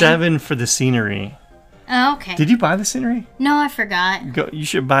was $7 for the scenery. Oh, okay. Did you buy the scenery? No, I forgot. You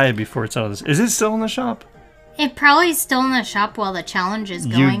should buy it before it's out of this. Is it still in the shop? It probably is still in the shop while the challenge is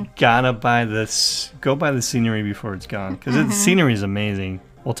going. You gotta buy this. Go buy the scenery before it's gone because the scenery is amazing.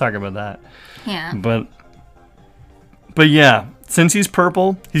 We'll talk about that. Yeah. But yeah, since he's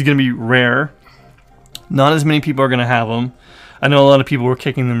purple, he's gonna be rare. Not as many people are gonna have him. I know a lot of people were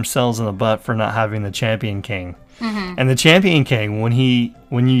kicking themselves in the butt for not having the Champion King. And the Champion King, when you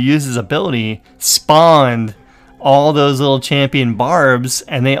use his ability, spawned all those little champion barbs,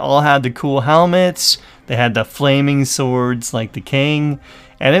 and they all had the cool helmets. They had the flaming swords like the king,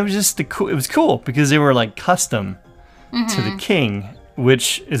 and it was just it was cool because they were like custom to the king,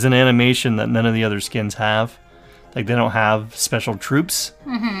 which is an animation that none of the other skins have. Like they don't have special troops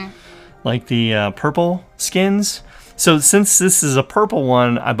like the purple skins. So since this is a purple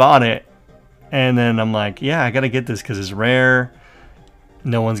one, I bought it, and then I'm like, yeah, I gotta get this because it's rare.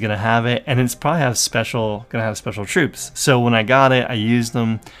 No one's gonna have it, and it's probably gonna have special troops. So when I got it, I used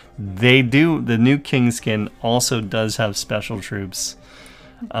them. They do. The new King skin also does have special troops.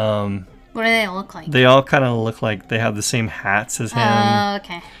 What do they look like? They all kind of look like they have the same hats as him. Oh,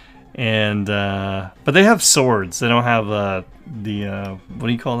 okay. And but they have swords. They don't have the what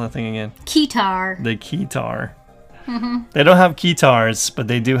do you call that thing again? Keytar. The Keytar. They don't have Keytars, but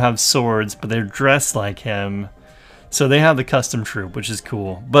they do have swords. But they're dressed like him. So they have the custom troop, which is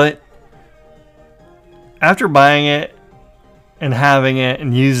cool. But after buying it and having it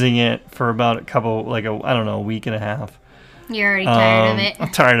and using it for about a week and a half. You're already tired of it.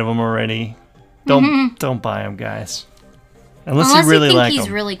 I'm tired of them already. Don't buy them, guys. Unless you really think like he's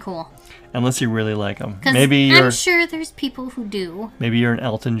them. really cool. Unless you really like them. 'Cause I'm sure there's people who do. Maybe you're an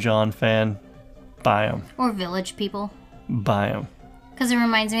Elton John fan. Buy them. Or Village people. Buy them. Because it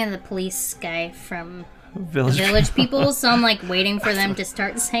reminds me of the police guy from Village people, so I'm like waiting for them to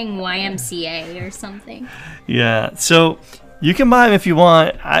start saying YMCA or something. Yeah, so you can buy them if you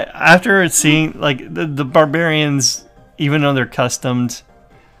want. After seeing like the barbarians, even though they're customed,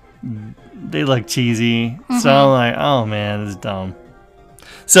 they look cheesy. So I'm like, oh man, this is dumb.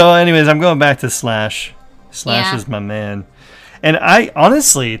 So anyways, I'm going back to Slash. Slash is my man. And I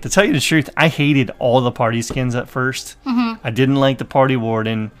honestly, to tell you the truth, I hated all the party skins at first. I didn't like the Party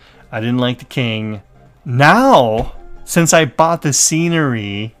Warden. I didn't like the King. Now, since I bought the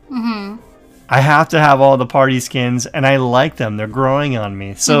scenery, I have to have all the party skins, and I like them. They're growing on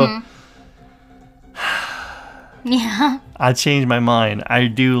me. So, yeah. I changed my mind. I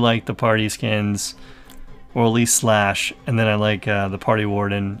do like the party skins, or at least Slash, and then I like the Party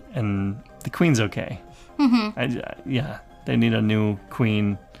Warden, and the Queen's okay. They need a new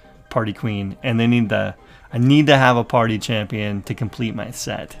queen, party queen, and I need to have a party champion to complete my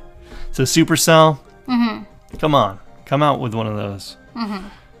set. So Supercell, come on, come out with one of those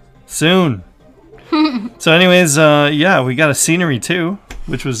soon. So, anyways, we got a scenery too,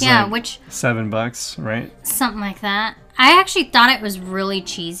 which was $7, right? Something like that. I actually thought it was really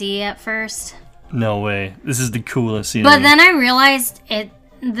cheesy at first. No way, this is the coolest scenery. But then I realized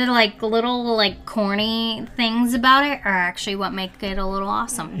the little corny things about it are actually what make it a little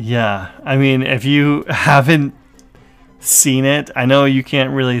awesome. Yeah, I mean, if you haven't seen it, I know you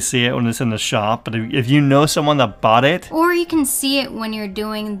can't really see it when it's in the shop, but if you know someone that bought it, or you can see it when you're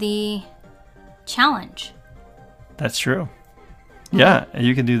doing the challenge. That's true. Yeah,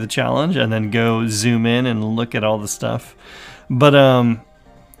 you can do the challenge and then go zoom in and look at all the stuff. But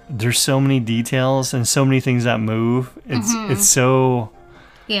there's so many details and so many things that move. It's so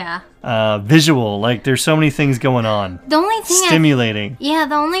visual. Like there's so many things going on. The only thing stimulating.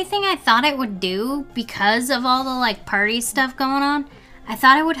 the only thing I thought it would do, because of all the like party stuff going on, I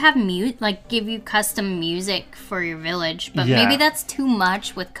thought it would have give you custom music for your village. But maybe that's too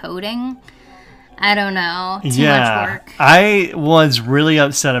much with coding. I don't know. Too much work. I was really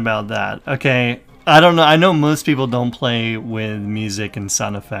upset about that. Okay. I don't know. I know most people don't play with music and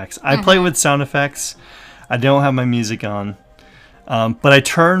sound effects. I play with sound effects. I don't have my music on. But I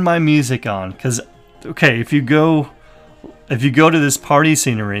turn my music on because, okay, if you go to this party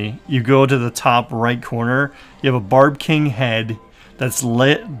scenery, you go to the top right corner, you have a Barb King head that's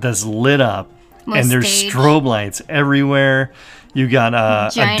lit up, and there's strobe lights everywhere. You got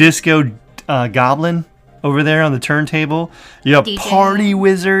a disco goblin over there on the turntable. You have party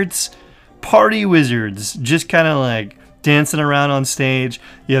wizards just kind of like dancing around on stage.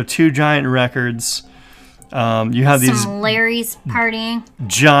 You have 2 giant records. You have some Larry's partying.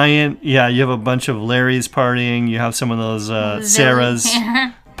 You have a bunch of Larry's partying. You have some of those Sarah's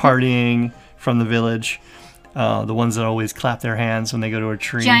partying from the village. The ones that always clap their hands when they go to a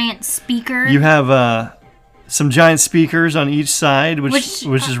tree. Giant speaker. You have some giant speakers on each side, which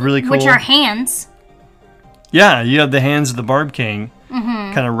is really cool. Which are hands. Yeah, you have the hands of the Barb King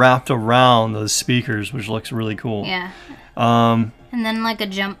kind of wrapped around those speakers, which looks really cool. Yeah. And then like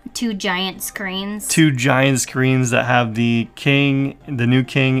 2 giant screens. 2 giant screens that have the king, the new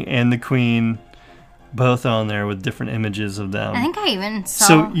king, and the queen both on there with different images of them. I think I even saw.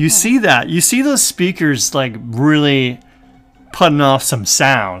 So you see that. You see those speakers like really putting off some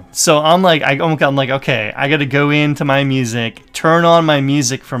sound. So I'm like, okay, I got to go into my music, turn on my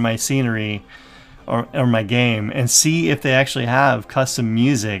music for my scenery or my game, and see if they actually have custom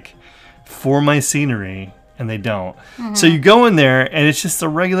music for my scenery. And they don't. So you go in there, and it's just the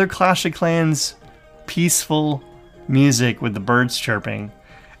regular Clash of Clans peaceful music with the birds chirping.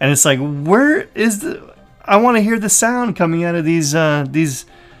 And it's like, where is I want to hear the sound coming out of these amps,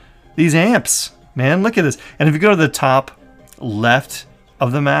 man. Look at this. And if you go to the top left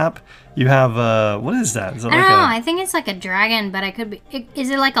of the map, you have what is that? Is it I don't know. I think it's like a dragon, but I could be. Is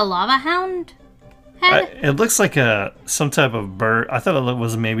it like a lava hound head? It looks like some type of bird. I thought it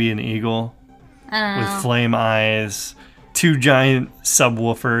was maybe an eagle. With flame eyes, 2 giant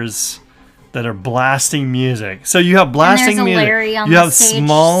subwoofers that are blasting music. So you have blasting and there's music. A Larry on you the have stage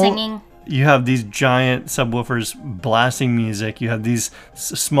small. Singing. You have these giant subwoofers blasting music. You have these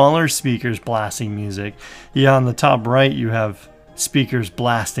smaller speakers blasting music. Yeah, on the top right you have speakers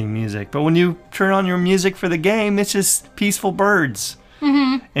blasting music. But when you turn on your music for the game, it's just peaceful birds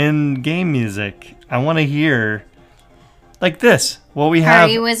and game music. I want to hear like this. Well, we have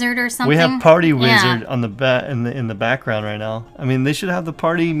Party Wizard or something. We have Party Wizard on the in the background right now. I mean, they should have the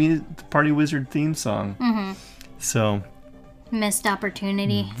Party Wizard theme song. So missed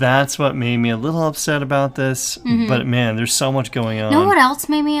opportunity. That's what made me a little upset about this. But man, there's so much going on. Know what else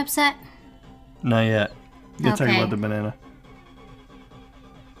made me upset? Not yet. I'll tell you about the banana.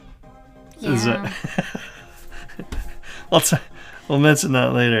 Yeah. We'll mention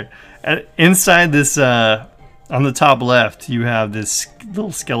that later. Inside this. On the top left, you have this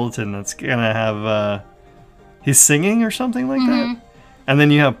little skeleton that's gonna have, he's singing or something like that. And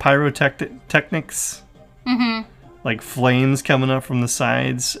then you have pyrotechnics, like flames coming up from the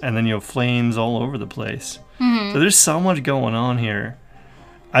sides, and then you have flames all over the place. So there's so much going on here.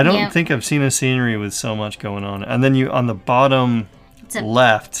 I don't think I've seen a scenery with so much going on. And then on the bottom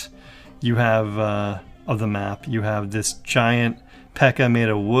left, you have, of the map, you have this giant P.E.K.K.A made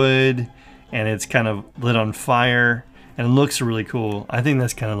of wood. And it's kind of lit on fire, and it looks really cool. I think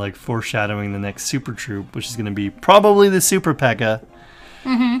that's kind of like foreshadowing the next Super Troop, which is going to be probably the Super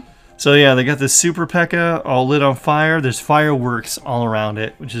P.E.K.K.A. So yeah, they got this Super P.E.K.K.A all lit on fire. There's fireworks all around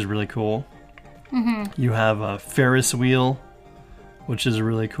it, which is really cool. You have a Ferris wheel, which is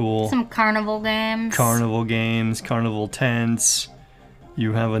really cool. Some carnival games. Carnival tents.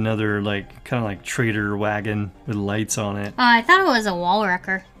 You have another kind of like trader wagon with lights on it. I thought it was a wall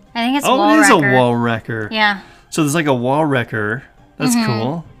wrecker. I think it's a wall wrecker. wrecker. It is a wall wrecker. Yeah. So there's like a wall wrecker. That's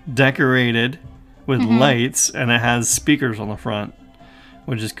cool. Decorated with lights, and it has speakers on the front,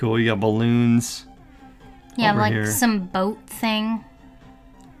 which is cool. You got balloons. Yeah, like here. Some boat thing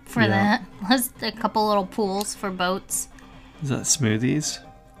for that. A couple little pools for boats. Is that smoothies?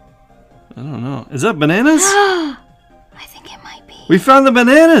 I don't know. Is that bananas? I think it might be. We found the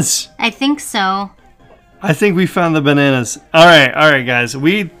bananas. I think so. I think we found the bananas. All right, guys.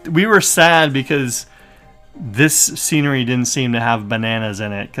 We were sad because this scenery didn't seem to have bananas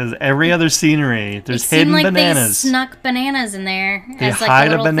in it, because every other scenery there's hidden like bananas. They snuck bananas in there. They as like hide a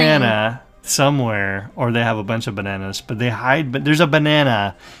little banana somewhere, or they have a bunch of bananas, but they hide. But there's a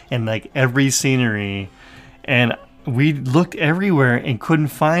banana in like every scenery, and we looked everywhere and couldn't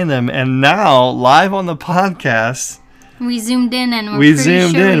find them. And now, live on the podcast, we zoomed in and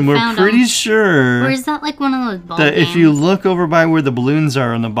we're pretty sure. Or is that like one of those ball games? If you look over by where the balloons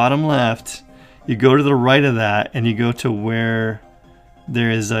are on the bottom left, you go to the right of that, and you go to where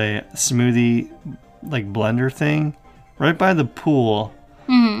there is a smoothie like blender thing right by the pool.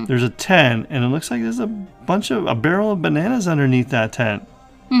 Mm-hmm. There's a tent, and it looks like there's a barrel of bananas underneath that tent.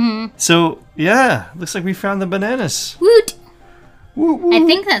 Mm-hmm. So yeah, looks like we found the bananas. Woot! Woot, woot. I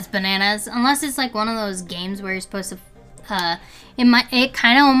think that's bananas, unless it's like one of those games where you're supposed to. It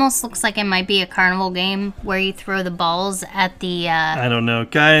kind of almost looks like it might be a carnival game where you throw the balls at the I don't know,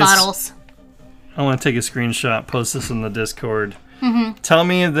 guys. Bottles. I want to take a screenshot, post this in the Discord. Mm-hmm. Tell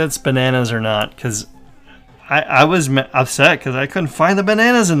me if that's bananas or not, because I was upset because I couldn't find the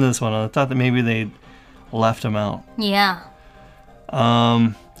bananas in this one. I thought that maybe they left them out. Yeah.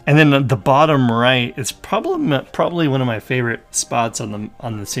 And then the bottom right is probably one of my favorite spots on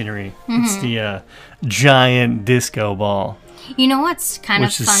the scenery. Mm-hmm. It's the giant disco ball. You know what's kind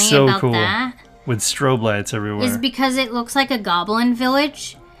of funny so about cool, that? With strobe lights everywhere. Is because it looks like a goblin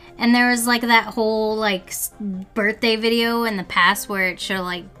village. And there was like that whole like birthday video in the past where it showed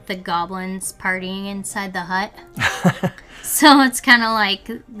like the goblins partying inside the hut. So it's kind of like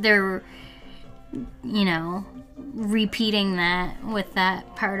they're, repeating that with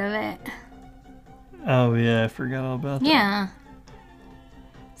that part of it. Oh yeah, I forgot all about that. Yeah.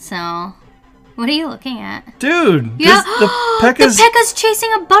 So, what are you looking at? Dude, yeah. The Pekka's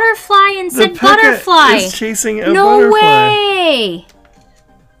chasing a butterfly and said butterfly. Is chasing a no butterfly. Way.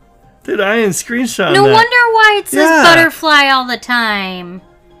 Dude, I didn't screenshot No that. wonder why it says butterfly all the time.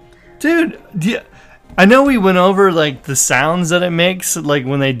 Dude, I know we went over like the sounds that it makes, like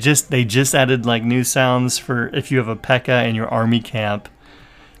when they just added like new sounds for if you have a P.E.K.K.A. in your army camp.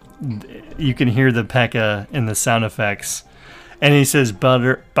 You can hear the P.E.K.K.A. in the sound effects. And he says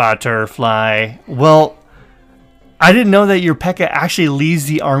butterfly. Well, I didn't know that your P.E.K.K.A. actually leaves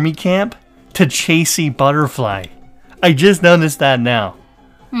the army camp to chase a butterfly. I just noticed that now.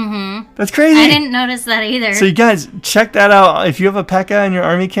 Mm-hmm. That's crazy. I didn't notice that either. So you guys, check that out. If you have a P.E.K.K.A. in your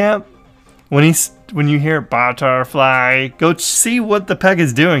army camp, when you hear butterfly, go see what the P.E.K.K.A.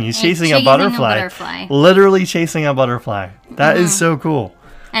 is doing. He's chasing a butterfly. Literally chasing a butterfly. That is so cool.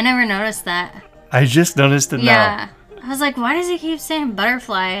 I never noticed that. I just noticed it now. Yeah. I was like, why does he keep saying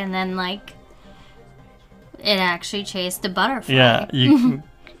butterfly? And then, like, it actually chased a butterfly. Yeah.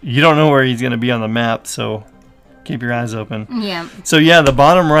 You don't know where he's going to be on the map, so keep your eyes open. Yeah. So, yeah, the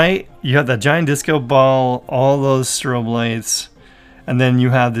bottom right, you have that giant disco ball, all those strobe lights, and then you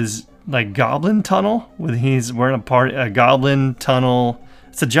have this like goblin tunnel with he's wearing a goblin tunnel.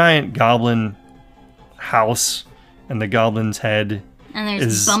 It's a giant goblin house, and the goblin's head. And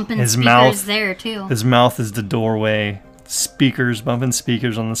there's bumping his speakers mouth, there too. His mouth is the doorway. Bumping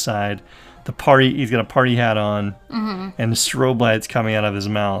speakers on the side. He's got a party hat on, and the strobe lights coming out of his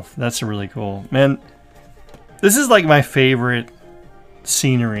mouth. That's really cool, man. This is like my favorite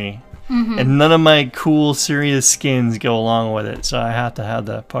scenery. And none of my cool, serious skins go along with it, so I have to have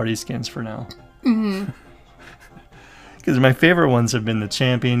the party skins for now. Because my favorite ones have been the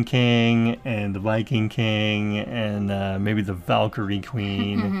Champion King and the Viking King and maybe the Valkyrie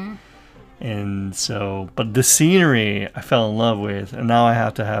Queen. And so, but the scenery I fell in love with, and now I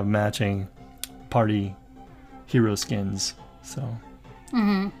have to have matching party hero skins. So,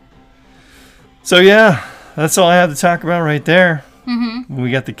 so yeah, that's all I have to talk about right there.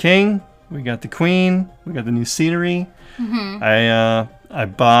 We got the king, we got the queen, we got the new scenery. I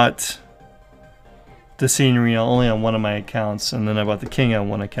bought the scenery only on one of my accounts, and then I bought the king on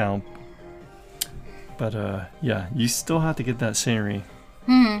one account. But yeah, you still have to get that scenery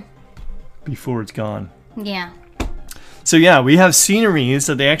before it's gone. Yeah. So yeah, we have sceneries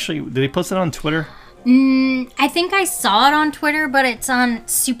that did they post it on Twitter? I think I saw it on Twitter, but it's on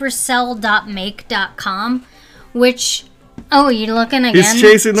supercell.make.com, which... Oh, you're looking again? He's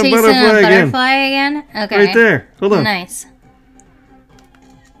chasing the butterfly again. Okay. Right there. Hold on. Nice.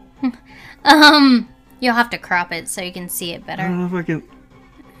 You'll have to crop it so you can see it better. I don't know if I can...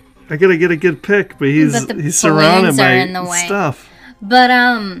 I gotta get a good pic, but he's surrounded by stuff. But,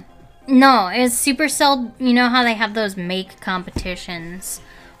 no, it's Supercell, you know how they have those make competitions?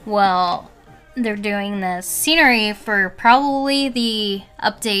 Well, they're doing this scenery for probably the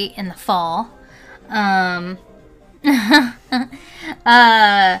update in the fall.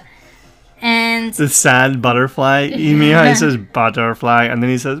 And The sad butterfly. You mean how he says butterfly and then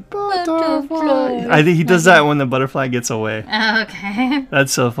he says butterfly? I think he does that when the butterfly gets away. okay.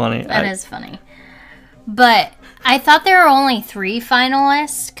 That's so funny. That is funny. But I thought there were only 3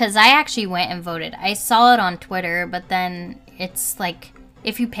 finalists because I actually went and voted. I saw it on Twitter, but then it's like,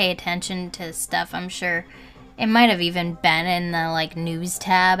 if you pay attention to stuff, I'm sure it might have even been in the like news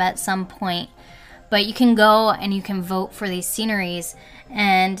tab at some point. But you can go and you can vote for these sceneries.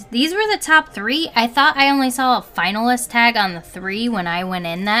 And these were the top 3. I thought I only saw a finalist tag on the 3 when I went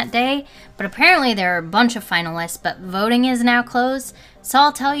in that day. But apparently there are a bunch of finalists, but voting is now closed. So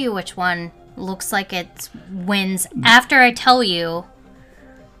I'll tell you which one looks like it wins after I tell you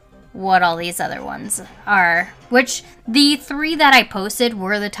what all these other ones are. Which the 3 that I posted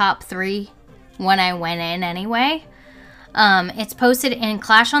were the top 3 when I went in anyway. It's posted in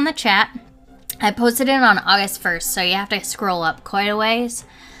Clash on the Chat. I posted it on August 1st, so you have to scroll up quite a ways.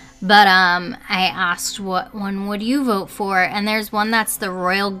 But I asked what one would you vote for, and there's one that's the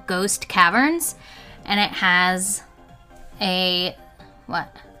Royal Ghost Caverns, and it has a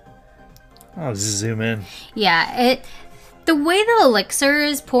what? I'll zoom in. Yeah, the way the elixir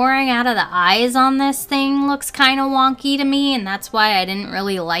is pouring out of the eyes on this thing looks kind of wonky to me, and that's why I didn't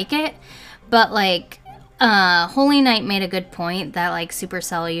really like it. But like, Holy Knight made a good point that like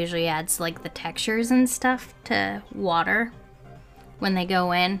Supercell usually adds like the textures and stuff to water when they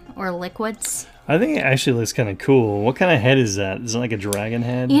go in, or liquids. I think it actually looks kind of cool. What kind of head is that? Is it like a dragon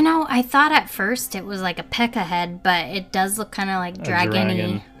head? You know, I thought at first it was like a P.E.K.K.A head, but it does look kind of like dragon-y.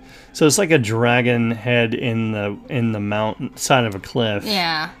 Dragon. So it's like a dragon head in the mountain side of a cliff.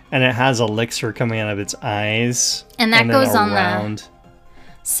 Yeah. And it has elixir coming out of its eyes. And that then goes on around. the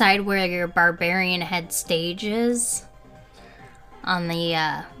side where your barbarian head stage is. On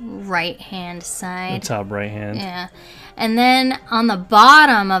the right hand side. The top right hand. Yeah. And then on the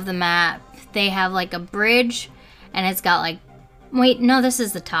bottom of the map, they have like a bridge, and it's got like, wait, no, this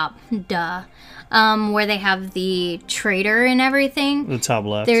is the top. Duh. Where they have the trader and everything. The top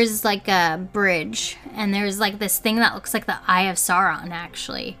left. There's like a bridge, and there's like this thing that looks like the Eye of Sauron,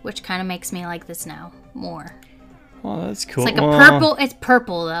 actually, which kind of makes me like this now more. Oh, that's cool. It's like a purple. It's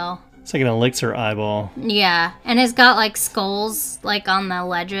purple though. It's like an elixir eyeball. Yeah, and it's got like skulls like on the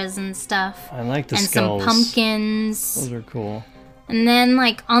ledges and stuff. I like the and skulls. some pumpkins. Those are cool. And then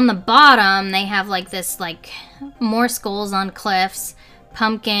like on the bottom, they have like this like more skulls on cliffs.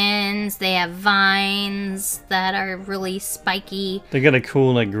 Pumpkins, they have vines that are really spiky. They got a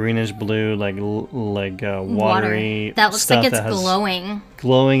cool like greenish blue like watery that looks stuff like it's that has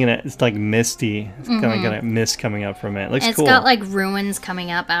glowing, and it's like misty. It's kind of got a mist coming up from it. It looks and cool. it's got like ruins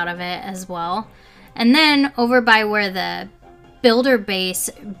coming up out of it as well. And then over by where the builder base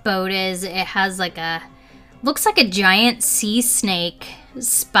boat is, it has like looks like a giant sea snake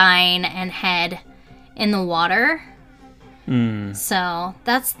spine and head in the water. So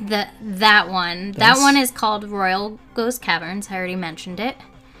that's that one. That one is called Royal Ghost Caverns. I already mentioned it.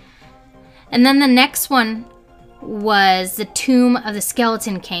 And then the next one was the Tomb of the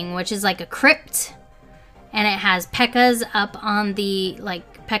Skeleton King, which is like a crypt, and it has P.E.K.K.A.s up on the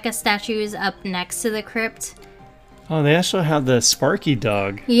like P.E.K.K.A statues up next to the crypt. Oh, they also have the Sparky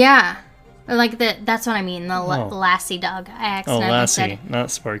dog. Yeah, or like that's what I mean. The Lassie dog. I accidentally said.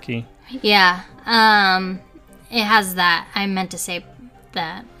 Not Sparky. Yeah. It has that. I meant to say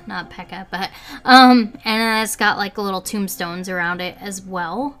that, not P.E.K.K.A, but and then it's got like little tombstones around it as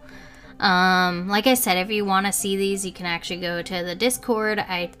well. Like I said, if you want to see these, you can actually go to the Discord.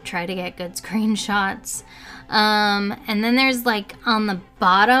 I try to get good screenshots. And then there's like on the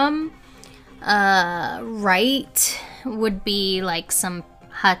bottom right would be like some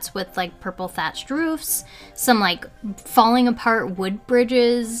huts with like purple thatched roofs, some like falling apart wood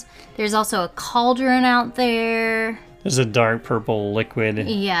bridges. There's also a cauldron out there. There's a dark purple liquid.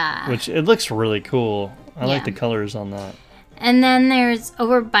 Yeah. Which it looks really cool. I like the colors on that. And then there's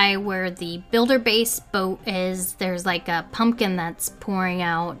over by where the builder base boat is, there's like a pumpkin that's pouring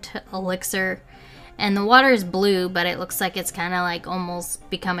out elixir. And the water is blue, but it looks like it's kind of like almost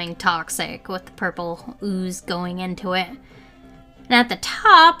becoming toxic with the purple ooze going into it. And at the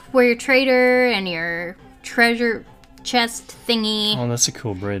top, where your trader and your treasure chest thingy that's a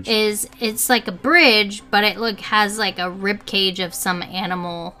cool bridge. It's like a bridge, but it has like a rib cage of some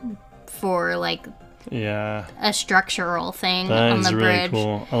animal for like a structural thing on the bridge. That is really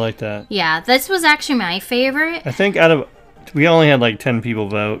cool. I like that. Yeah, this was actually my favorite. I think we only had like 10 people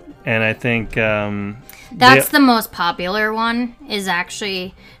vote, and I think that's the most popular one. Is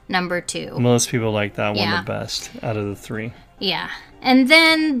actually number 2. Most people like that one the best out of the 3. Yeah. And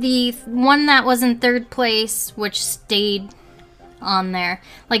then the one that was in third place, which stayed on there.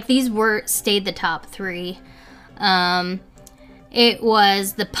 Like, these stayed the top 3. It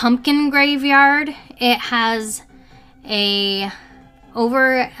was the Pumpkin Graveyard. It has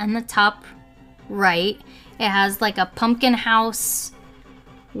over on the top right, it has like a pumpkin house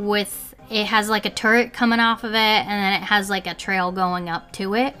it has like a turret coming off of it, and then it has like a trail going up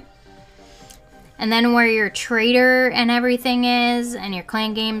to it. And then where your trader and everything is, and your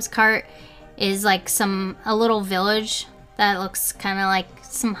clan games cart, is like a little village that looks kind of like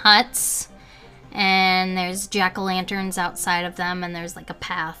some huts. And there's jack-o'-lanterns outside of them, and there's like a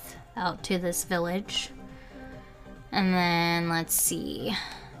path out to this village. And then, let's see.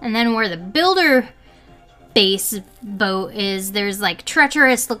 And then where the builder base boat is, there's like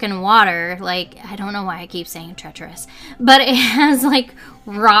treacherous looking water. Like, I don't know why I keep saying treacherous, but it has like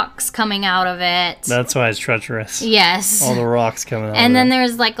rocks coming out of it. That's why it's treacherous. Yes. All the rocks coming out and of then it.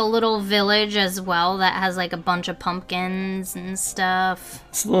 there's like a little village as well that has like a bunch of pumpkins and stuff.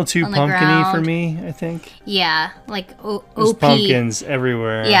 It's a little too on the pumpkin-y ground. for me, I think. Yeah, like There's OP. pumpkins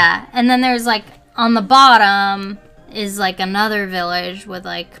everywhere. Yeah, and then there's like on the bottom is like another village with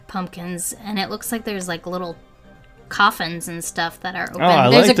like pumpkins, and it looks like there's like little coffins and stuff that are open. I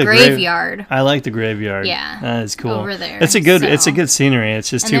There's like a the graveyard. I like the graveyard. Yeah, that is cool. over there, It's a good so- scenery. It's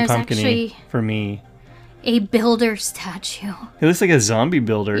just And too there's pumpkin-y actually- for me. A builder statue. It looks like a zombie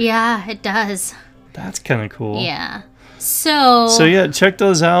builder. Yeah, it does. That's kind of cool. Yeah. So yeah, check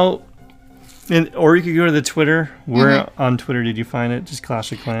those out. Or you could go to the Twitter. Where on Twitter did you find it? Just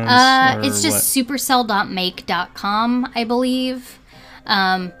Clash of Clans? Or it's just supercell.make.com, I believe.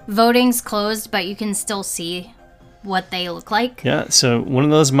 Voting's closed, but you can still see what they look like. Yeah, so one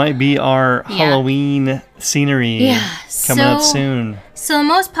of those might be our Halloween scenery coming up soon. So the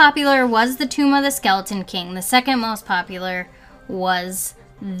most popular was the Tomb of the Skeleton King. The second most popular was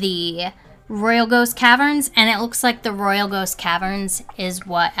the Royal Ghost Caverns, and it looks like the Royal Ghost Caverns is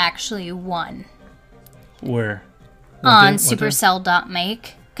what actually won Where? on What did-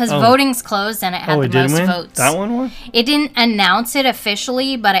 supercell.make. Because voting's closed and it had Oh, the it did most win? votes. That one won? It didn't announce it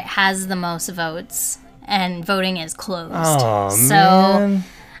officially, but it has the most votes. And voting is closed. Oh, so man.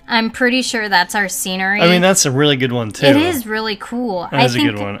 I'm pretty sure that's our scenery. I mean, that's a really good one, too. It is really cool. That is a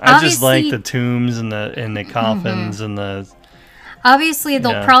good one. I just like obviously- the tombs and the coffins and the... Obviously,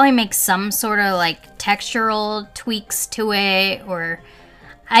 they'll Yeah. probably make some sort of like textural tweaks to it, or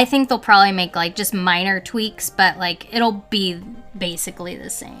I think they'll probably make like just minor tweaks, but like it'll be basically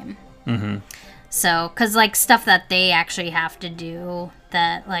the same. Mm-hmm. So, because like stuff that they actually have to do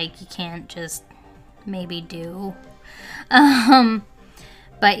that like you can't just maybe do.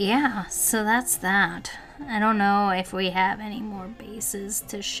 But yeah, so that's that. I don't know if we have any more bases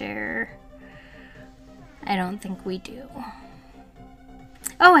to share. I don't think we do.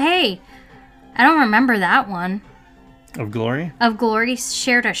 Oh, hey! I don't remember that one. Of Glory? Of Glory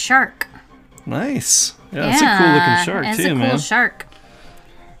shared a shark. Nice. Yeah, that's a cool looking shark, it's too, a cool man. shark.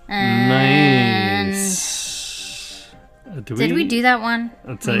 And Nice. did we do that one?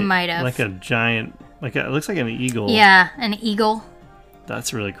 It's We might have. Like a giant... it looks like an eagle. Yeah, an eagle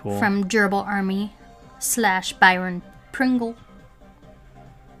That's really cool. from Gerbil Army / Byron Pringle.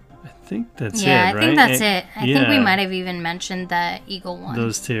 I think that's Yeah, it, I right? think that's it. I think we yeah. might have even mentioned that eagle one.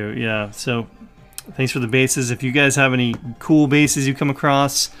 Those two, yeah. So, thanks for the bases. If you guys have any cool bases you come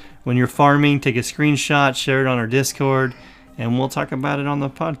across when you're farming, take a screenshot, share it on our Discord, and we'll talk about it on the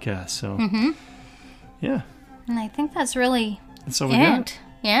podcast. So, yeah, And I think that's really that's all we got. it.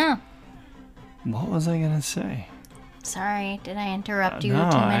 Yeah. What was I gonna say? Sorry, did I interrupt you No,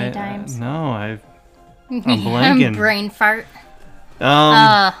 too many times? No, I'm I'm blanking. brain fart.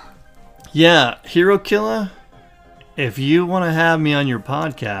 Yeah, Hero Killer, if you want to have me on your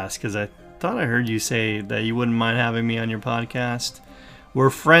podcast, because I thought I heard you say that you wouldn't mind having me on your podcast, we're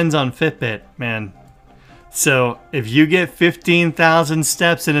friends on Fitbit, man. So if you get 15,000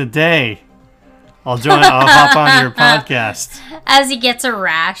 steps in a day, I'll hop on your podcast. As he gets a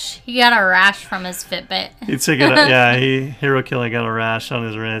rash. He got a rash from his Fitbit. Hero Killer got a rash on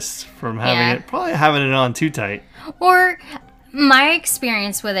his wrist from having Yeah. having it on too tight. Or my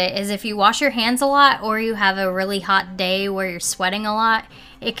experience with it is if you wash your hands a lot or you have a really hot day where you're sweating a lot,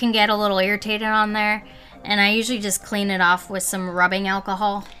 it can get a little irritated on there. And I usually just clean it off with some rubbing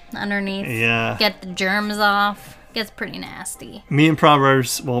alcohol underneath. Yeah. Get the germs off. Gets pretty nasty. Me and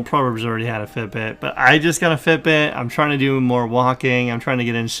Proverbs already had a Fitbit, but I just got a Fitbit. I'm trying to do more walking. I'm trying to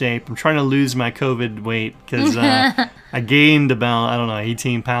get in shape. I'm trying to lose my COVID weight because I gained about,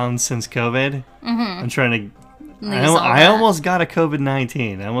 18 pounds since COVID. I'm trying to... I almost got a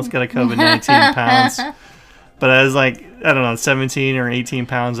COVID-19. I almost got a COVID-19 pounds. But I was like, 17 or 18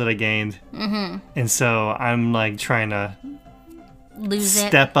 pounds that I gained. And so I'm like trying to lose it.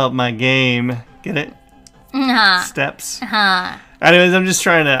 Step up my game. Get it? Uh-huh. Steps. Uh-huh. Anyways, I'm just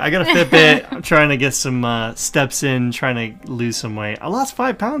trying to. I got a Fitbit. I'm trying to get some steps in. Trying to lose some weight. I lost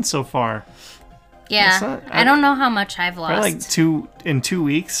 5 pounds so far. Yeah, I don't know how much I've lost. Probably like in 2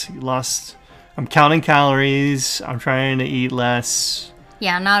 weeks. Lost. I'm counting calories. I'm trying to eat less.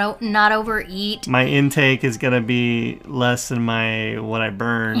 Yeah, not overeat. My intake is gonna be less than what I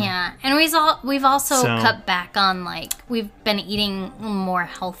burn. Yeah, and we've also cut back on we've been eating more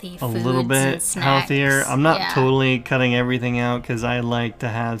healthy foods, a little bit and snacks. healthier. I'm not totally cutting everything out because I like to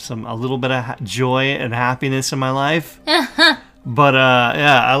have a little bit of joy and happiness in my life. But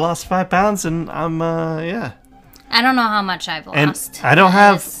yeah, I lost 5 pounds and I'm yeah. I don't know how much I've lost. And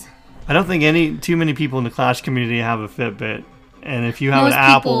I don't think too many people in the Clash community have a Fitbit. And if you have an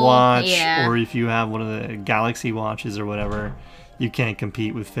Apple Watch or if you have one of the Galaxy watches or whatever, you can't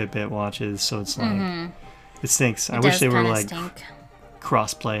compete with Fitbit watches. So it's like it stinks. I wish they were like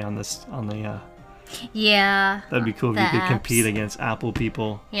cross-play on the yeah. That'd be cool if you could compete against Apple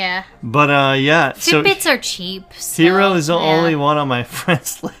people. Yeah. But yeah, Fitbits are cheap. So, Hero is the only one on my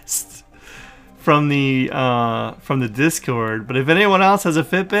friends list from the Discord. But if anyone else has a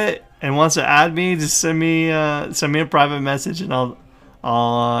Fitbit and wants to add me, just send me a private message and I'll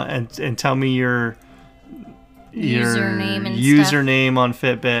and tell me your username on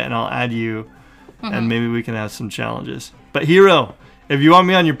Fitbit and I'll add you and maybe we can have some challenges. But Hero, if you want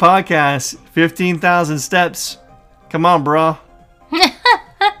me on your podcast, 15,000 steps. Come on, bro.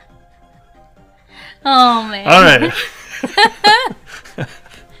 Oh man. All right.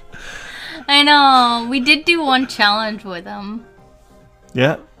 I know. We did do one challenge with him.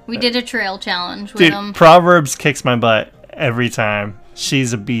 Yeah. We did a trail challenge with Dude, him. Proverbs kicks my butt every time.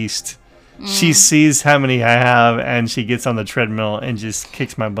 She's a beast. She sees how many I have and she gets on the treadmill and just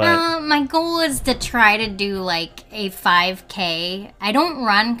kicks my butt. My goal is to try to do like a 5K. I don't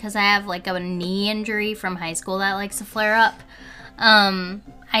run because I have like a knee injury from high school that likes to flare up.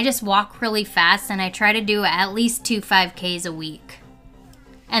 I just walk really fast and I try to do at least 2 5Ks a week.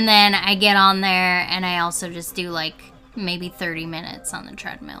 And then I get on there and I also just do like maybe 30 minutes on the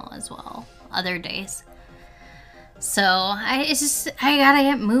treadmill as well other days. So I gotta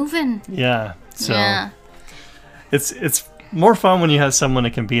get moving. Yeah. So it's more fun when you have someone to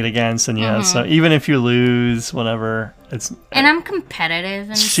compete against and you have even if you lose, whatever. And I'm competitive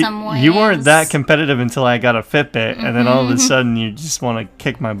in some ways. You weren't that competitive until I got a Fitbit, and then all of a sudden you just want to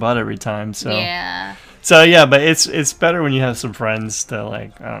kick my butt every time. So yeah. So yeah, but it's better when you have some friends to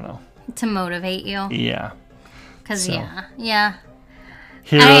like, I don't know, to motivate you. Yeah. Cause yeah.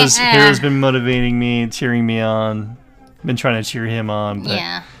 Hero's been motivating me, cheering me on. Been trying to cheer him on,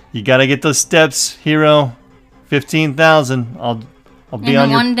 but you gotta get those steps, Hero. 15,000. I'll be on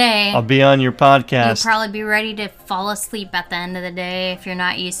one day. I'll be on your podcast. You'll probably be ready to fall asleep at the end of the day if you're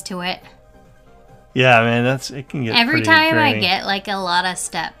not used to it. Yeah, man, it can get every time draining. I get like a lot of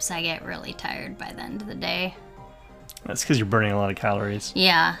steps, I get really tired by the end of the day. That's because you're burning a lot of calories.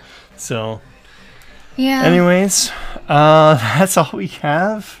 Yeah. So. Yeah. Anyways, that's all we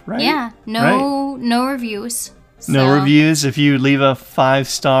have, right? Yeah. No reviews. No reviews. If you leave a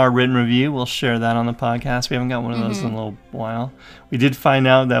 5-star written review, we'll share that on the podcast. We haven't got one of those in a little while. We did find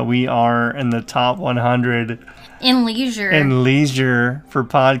out that we are in the top 100 in leisure. For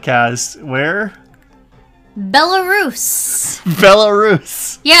podcasts. Where? Belarus.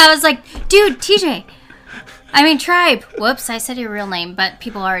 Yeah, I was like, dude, TJ. I mean, Tribe. Whoops, I said your real name, but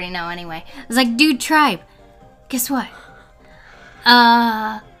people already know anyway. I was like, dude, Tribe. Guess what?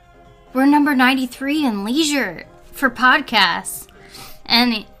 We're number 93 in leisure for podcasts.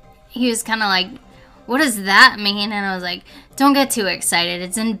 And he was kind of like, what does that mean? And I was like, don't get too excited.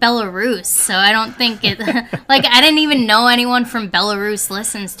 It's in Belarus. So I don't think it, like, I didn't even know anyone from Belarus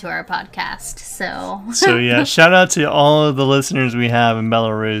listens to our podcast. So yeah, shout out to all of the listeners we have in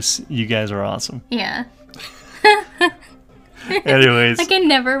Belarus. You guys are awesome. Yeah. Anyways. Like I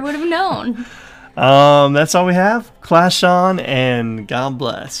never would have known. That's all we have. Clash on and God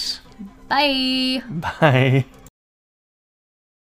bless. Bye. Bye.